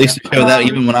 They used to show that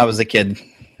even when I was a kid.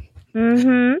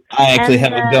 Mm-hmm. I actually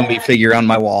have a Gumby figure on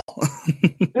my wall.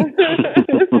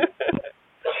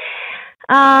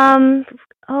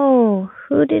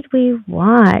 Who did we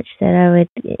watch that I would...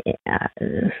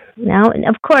 now,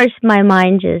 of course, my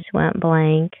mind just went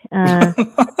blank. You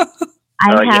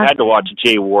had to watch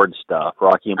Jay Ward stuff,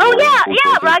 Rocky and Bullwinkle. Oh,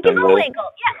 yeah, Rocky and Bullwinkle.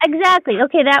 Yeah, exactly.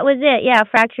 Okay, that was it. Yeah,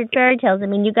 Fractured Fairy Tales. I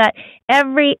mean, you got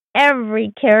every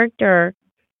character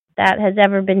that has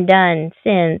ever been done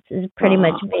since is pretty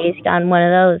much based on one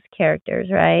of those characters,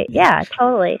 right? Yeah,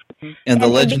 totally. And the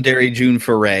legendary June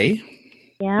Foray.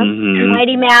 Yeah,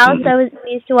 Mighty Mouse.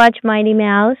 We used to watch Mighty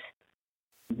Mouse.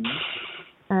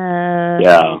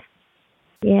 Yeah,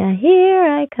 here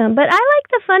I come. But I like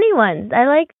the funny ones. I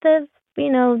like the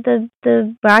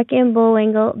Rocky and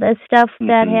Bullwinkle, the stuff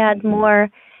that had more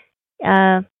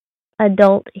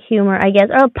adult humor, I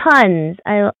guess, or puns.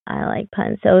 I like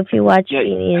puns. So if you watch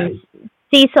Beanie and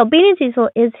Cecil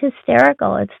is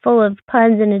hysterical. It's full of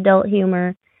puns and adult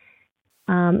humor.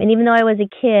 And even though I was a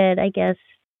kid, I guess.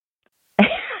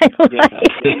 I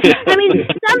mean,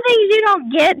 some things you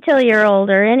don't get till you're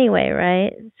older anyway,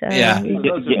 right? So yeah.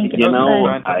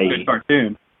 Good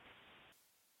cartoon.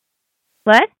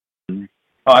 What?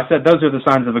 Oh, I said those are the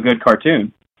signs of a good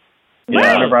cartoon.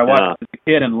 Yeah. Whenever I watch it as a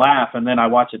kid and laugh, and then I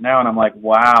watch it now and I'm like,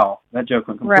 wow, that joke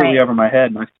went completely over my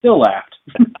head, and I still laughed.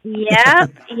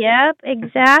 Yep,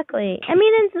 exactly. I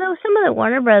mean, and so some of the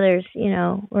Warner Brothers,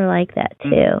 were like that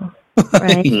too,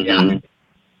 right? Yeah.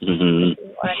 Mm-hmm.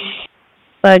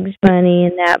 Bugs Bunny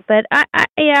and that, but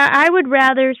I would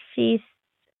rather see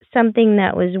something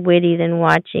that was witty than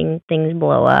watching things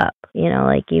blow up.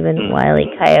 Like even Wile E.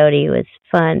 Coyote was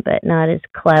fun, but not as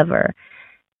clever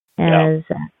as.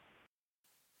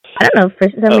 I don't know. For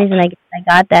some reason, I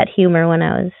got that humor when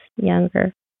I was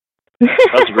younger. That's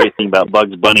the great thing about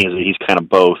Bugs Bunny is that he's kind of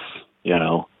both.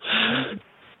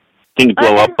 Things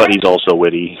blow up, but he's also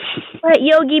witty. But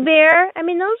Yogi Bear, I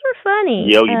mean, those were funny.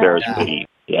 Yogi Bear is witty.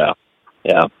 Yeah.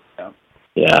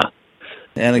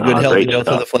 And a good healthy dose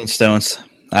of the Flintstones.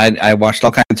 I watched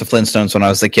all kinds of Flintstones when I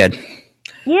was a kid.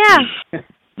 Yeah.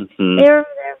 They're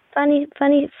funny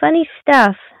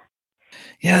stuff.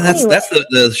 Yeah, that's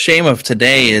the shame of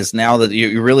today is now that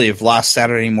you really have lost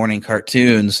Saturday morning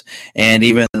cartoons and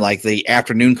even like the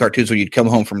afternoon cartoons where you'd come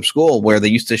home from school where they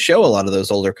used to show a lot of those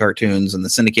older cartoons and the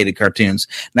syndicated cartoons.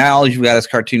 Now all you've got is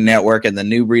Cartoon Network and the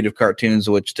new breed of cartoons,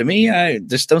 which to me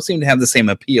just don't seem to have the same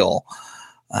appeal.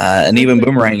 And even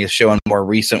Boomerang is showing more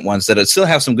recent ones that still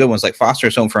have some good ones, like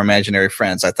Foster's Home for Imaginary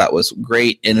Friends. I thought was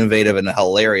great, innovative, and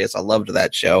hilarious. I loved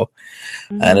that show,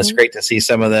 and it's great to see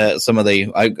some of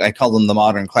the I call them the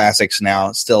modern classics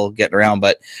now still getting around.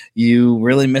 But you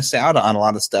really miss out on a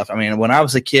lot of stuff. I mean, when I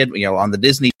was a kid, on the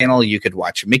Disney Channel, you could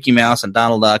watch Mickey Mouse and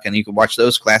Donald Duck, and you could watch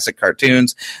those classic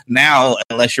cartoons. Now,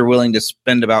 unless you're willing to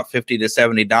spend about $50 to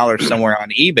 $70 somewhere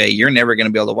on eBay, you're never going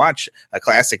to be able to watch a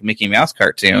classic Mickey Mouse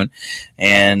cartoon.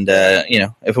 And,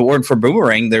 if it weren't for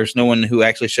Boomerang, there's no one who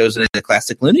actually shows it in the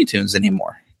classic Looney Tunes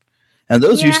anymore. And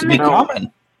those used to be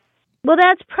common. Well,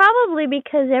 that's probably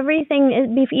because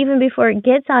everything, even before it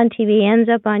gets on TV, ends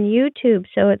up on YouTube.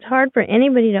 So it's hard for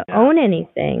anybody to own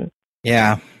anything.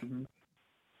 Yeah.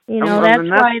 That's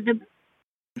why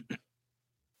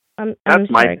that's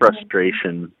my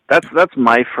frustration. That's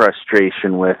my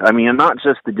frustration with, not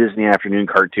just the Disney afternoon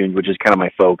cartoons, which is kind of my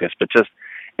focus, but just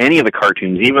any of the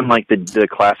cartoons, even like the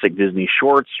classic Disney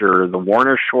shorts or the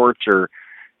Warner shorts, or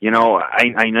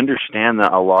I understand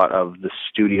that a lot of the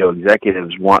studio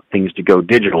executives want things to go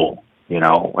digital,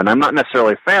 and I'm not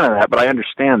necessarily a fan of that, but I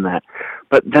understand that.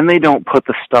 But then they don't put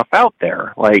the stuff out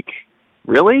there. Like,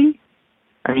 really?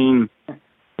 I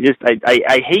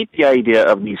hate the idea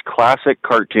of these classic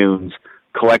cartoons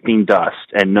collecting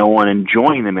dust and no one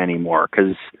enjoying them anymore,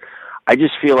 because I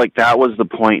just feel like that was the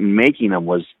point in making them,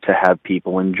 was to have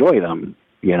people enjoy them,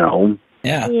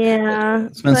 Yeah. Yeah.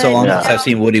 It's been so long since I've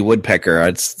seen Woody Woodpecker.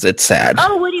 It's sad.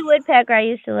 Oh, Woody Woodpecker. I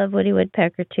used to love Woody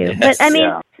Woodpecker, too. Yes. But,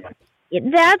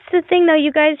 that's the thing, though.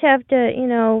 You guys have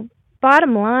to,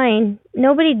 bottom line,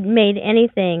 nobody made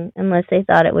anything unless they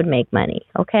thought it would make money,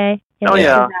 okay?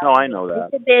 I know that.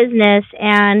 It's a business,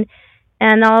 and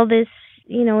all this,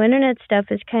 internet stuff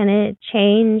has kind of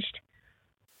changed,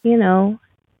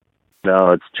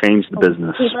 No, it's changed the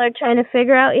business. People are trying to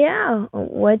figure out,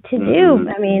 what to do.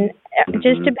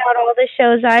 Just about all the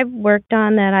shows I've worked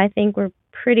on that I think were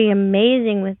pretty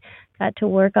amazing, got to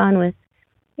work on with,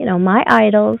 my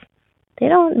idols. They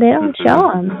don't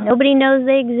show them. Nobody knows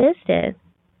they existed,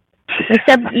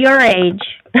 except your age.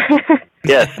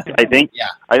 Yes, I think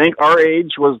our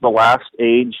age was the last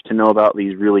age to know about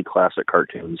these really classic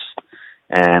cartoons,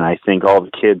 and I think all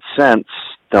the kids since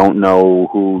don't know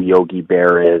who Yogi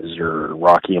Bear is or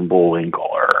Rocky and Bullwinkle,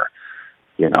 or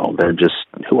they're just,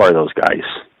 who are those guys?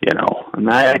 And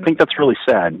I think that's really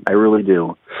sad. I really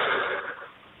do.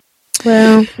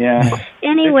 Well, yeah.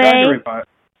 Anyway,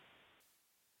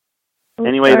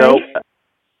 though,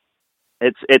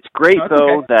 it's great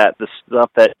that the stuff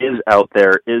that is out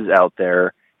there,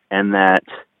 and that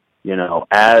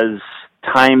as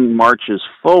time marches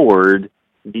forward,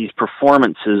 these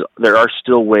performances, there are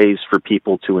still ways for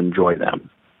people to enjoy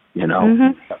them,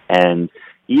 and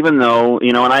even though,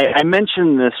 and I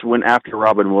mentioned this after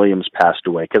Robin Williams passed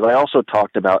away, because I also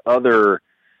talked about other,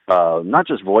 not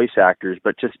just voice actors,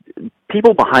 but just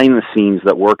people behind the scenes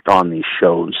that worked on these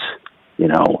shows,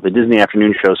 the Disney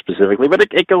afternoon show specifically, but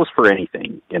it goes for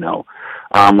anything,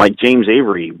 like James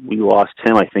Avery, we lost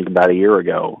him, I think, about a year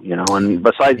ago, and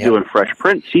besides doing Fresh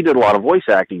Prince, he did a lot of voice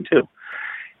acting too.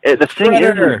 The thing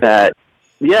is that,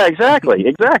 yeah, exactly.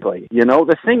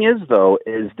 The thing is, though,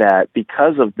 is that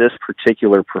because of this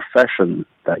particular profession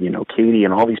that, Katie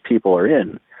and all these people are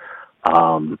in,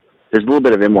 there's a little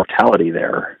bit of immortality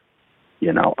there.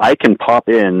 I can pop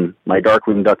in my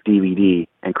Darkwing Duck DVD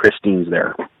and Christine's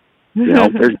there.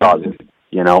 There's Doggy,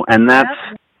 and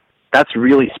that's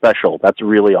really special. That's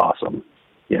really awesome.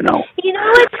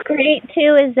 What's great,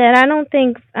 too, is that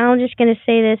I'm just going to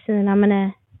say this and then I'm going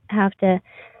to have to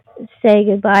say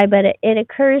goodbye, but it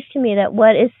occurs to me that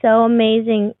what is so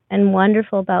amazing and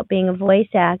wonderful about being a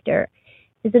voice actor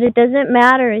is that it doesn't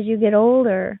matter as you get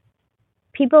older.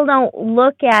 People don't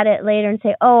look at it later and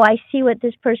say, oh, I see what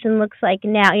this person looks like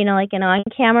now, like an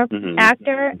on-camera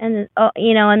actor, and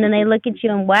and then they look at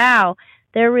you and, wow,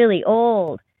 they're really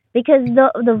old. Because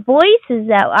the voices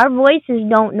our voices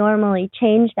don't normally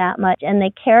change that much, and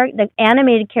the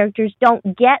animated characters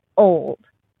don't get old.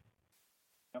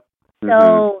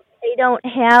 So they don't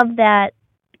have that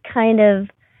kind of,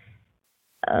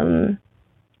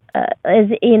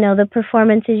 the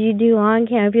performances you do on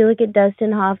camera. If you look at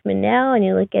Dustin Hoffman now and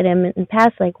you look at him in the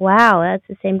past, like, wow, that's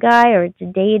the same guy, or it's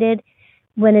dated.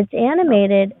 when it's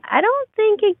animated, I don't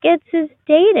think it gets as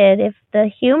dated. If the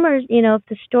humor, if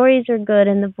the stories are good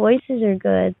and the voices are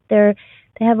good, they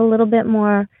have a little bit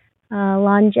more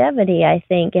longevity, I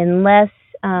think, and less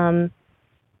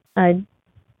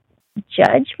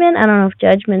judgment. I don't know if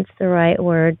judgment's the right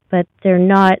word, but they're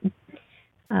not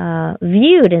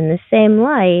viewed in the same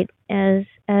light as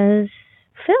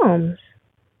films.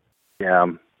 Yeah,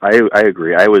 I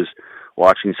agree. I was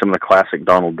watching some of the classic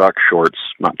Donald Duck shorts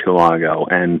not too long ago,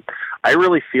 and I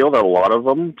really feel that a lot of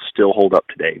them still hold up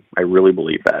today. I really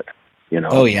believe that.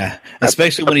 Oh yeah,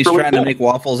 especially when he's really trying to make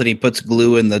waffles and he puts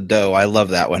glue in the dough. I love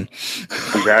that one.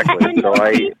 Exactly. So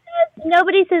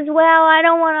nobody says, "Well, I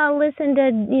don't want to listen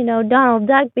to Donald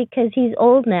Duck because he's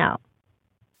old now."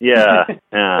 Yeah.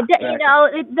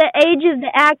 The age of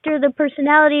the actor, the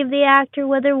personality of the actor,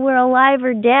 whether we're alive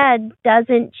or dead,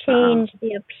 doesn't change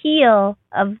the appeal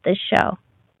of the show.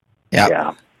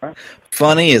 Yeah.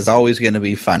 Funny is always going to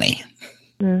be funny.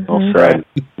 Mm-hmm. Well said.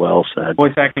 Well said.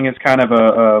 Voice acting is kind of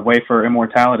a way for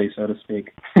immortality, so to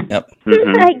speak. Yep.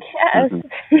 I guess.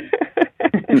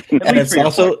 And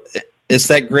it's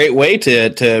that great way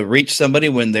to reach somebody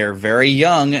when they're very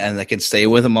young, and they can stay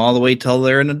with them all the way till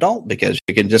they're an adult, because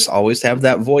you can just always have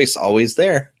that voice always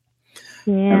there.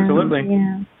 Yeah, absolutely.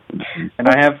 Yeah. And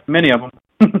I have many of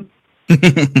them.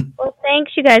 Well,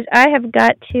 thanks, you guys. I have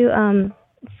got to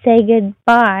say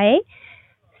goodbye,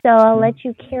 so I'll let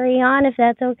you carry on if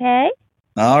that's okay.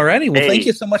 All righty. Well, thank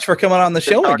you so much for coming on the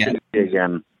show again.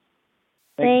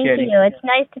 Thank you. It's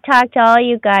nice to talk to all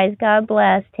you guys. God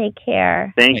bless. Take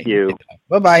care. Thank you.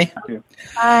 Bye-bye.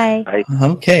 Bye.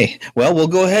 Okay. Well, we'll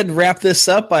go ahead and wrap this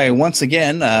up by once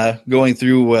again going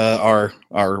through our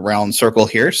round circle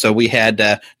here. So we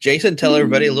had Jason, tell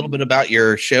everybody a little bit about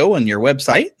your show and your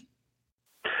website.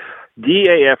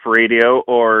 DAF Radio,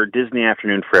 or Disney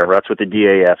Afternoon Forever. That's what the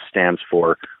DAF stands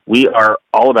for. We are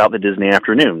all about the Disney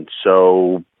afternoon.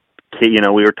 So,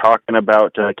 we were talking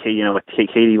about with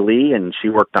Katie Lee, and she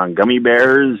worked on Gummy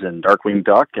Bears and Darkwing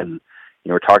Duck, and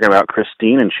we're talking about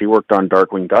Christine, and she worked on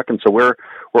Darkwing Duck, and so we're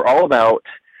all about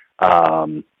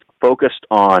focused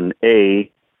on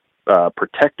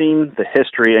protecting the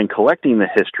history and collecting the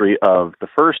history of the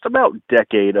first about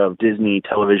decade of Disney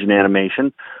television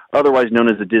animation, otherwise known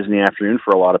as the Disney Afternoon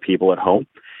for a lot of people at home.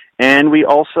 And we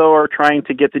also are trying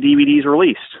to get the DVDs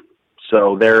released.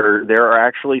 So there are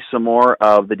actually some more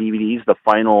of the DVDs, the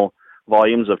final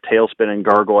volumes of Tailspin and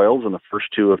Gargoyles and the first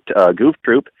two of Goof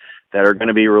Troop that are going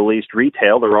to be released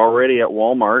retail. They're already at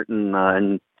Walmart, and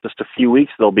in just a few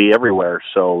weeks they'll be everywhere.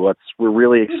 So we're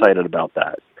really excited about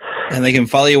that. And they can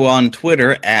follow you on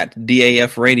Twitter at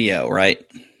DAF Radio, right?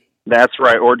 That's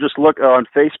right. Or just look on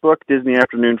Facebook, Disney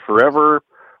Afternoon Forever,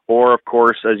 or, of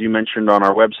course, as you mentioned, on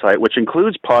our website, which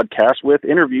includes podcasts with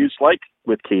interviews like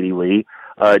with Katie Lee,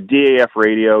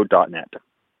 DAFradio.net.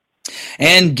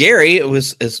 And Gary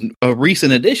is a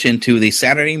recent addition to the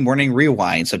Saturday Morning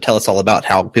Rewind. So tell us all about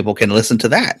how people can listen to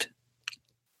that.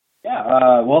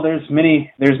 Yeah, well, there's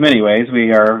many ways.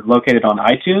 We are located on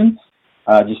iTunes.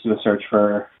 Just do a search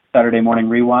for Saturday Morning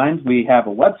Rewind. We have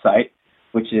a website,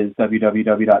 which is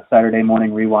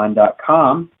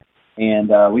www.saturdaymorningrewind.com. And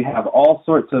we have all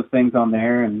sorts of things on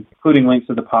there, including links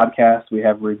to the podcast. We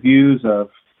have reviews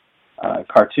of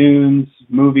cartoons,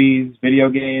 movies, video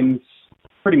games,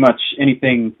 pretty much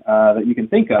anything that you can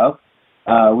think of.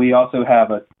 We also have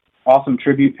an awesome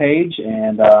tribute page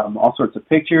and all sorts of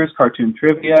pictures, cartoon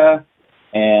trivia,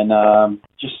 and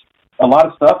just a lot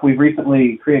of stuff. We've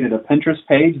recently created a Pinterest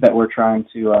page that we're trying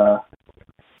to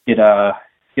get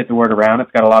the word around.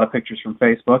 It's got a lot of pictures from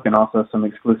Facebook and also some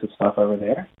exclusive stuff over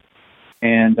there.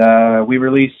 And we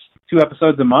release 2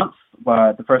 episodes a month.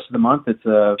 The first of the month, it's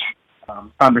a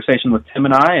conversation with Tim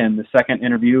and I, and the second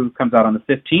interview comes out on the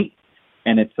 15th,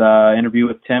 and it's an interview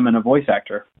with Tim and a voice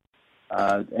actor.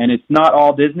 And it's not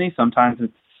all Disney. Sometimes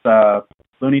it's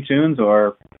Looney Tunes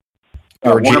or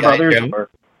Warner Brothers.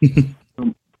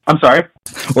 I'm sorry?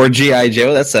 Or G.I.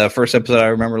 Joe. That's the first episode I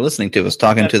remember listening to. Was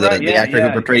talking to the actor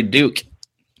who portrayed Duke.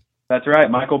 That's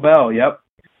right, Michael Bell. Yep.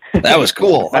 That was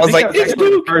cool. I was like, it's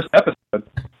Duke. The first episode.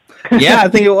 Yeah, I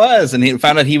think it was. And he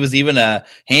found out he was even a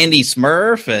handy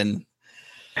Smurf. And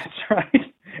that's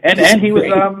right. And he was,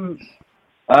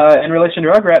 in relation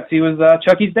to Rugrats, he was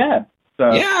Chucky's dad.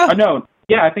 So, yeah.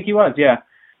 I think he was, yeah.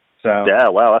 So yeah,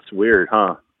 wow, that's weird,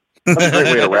 huh? That's a great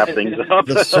way to wrap things up.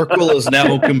 The circle is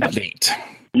now complete.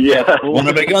 Yeah. When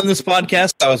I began this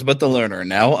podcast, I was but the learner.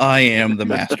 Now I am the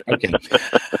master. Okay.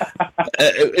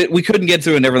 We couldn't get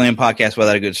through a Neverland podcast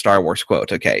without a good Star Wars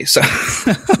quote. Okay. So, all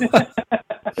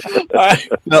right.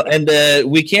 Well,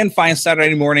 and we can find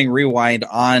Saturday Morning Rewind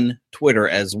on Twitter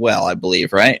as well, I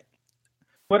believe, right?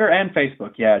 Twitter and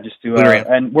Facebook, yeah. Just do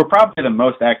and we're probably the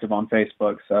most active on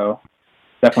Facebook, so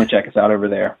definitely check us out over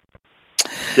there.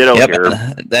 Ditto Yep, here.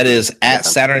 that is at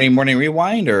Saturday Morning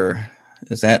Rewind, or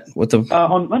is that what the?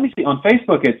 Let me see. On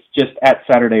Facebook, it's just at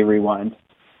Saturday Rewind,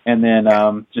 and then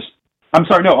on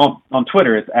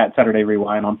Twitter it's at Saturday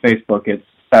Rewind. On Facebook, it's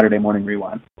Saturday Morning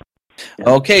Rewind. Yeah.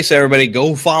 Okay, so everybody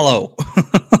go follow.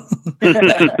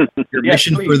 Your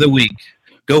mission for the week.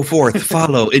 Go forth,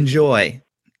 follow, enjoy.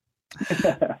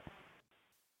 At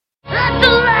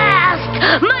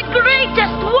last, my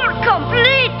greatest work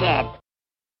completed.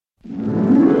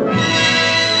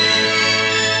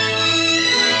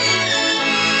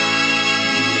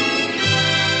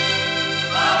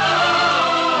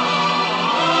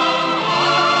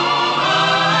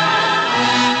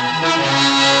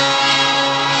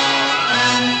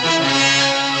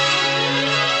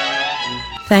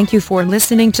 Thank you for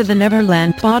listening to the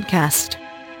Neverland Podcast.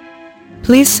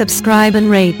 Please subscribe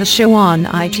and rate the show on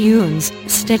iTunes,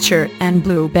 Stitcher, and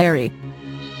Blueberry.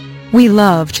 We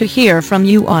love to hear from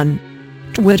you on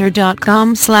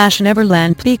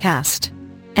twitter.com/NeverlandPodcast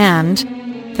and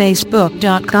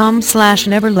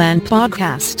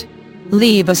facebook.com/NeverlandPodcast.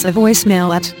 Leave us a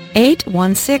voicemail at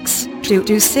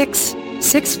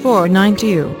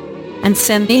 816-226-6492 and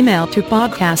send email to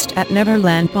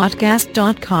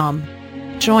podcast@neverlandpodcast.com.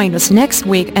 Join us next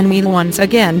week and we'll once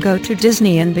again go to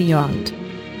Disney and beyond.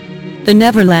 The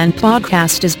Neverland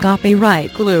Podcast is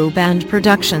copyright Glue Band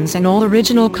Productions and all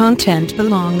original content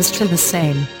belongs to the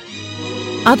same.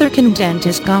 Other content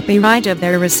is copyright of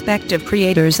their respective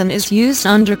creators and is used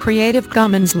under Creative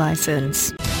Commons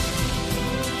license.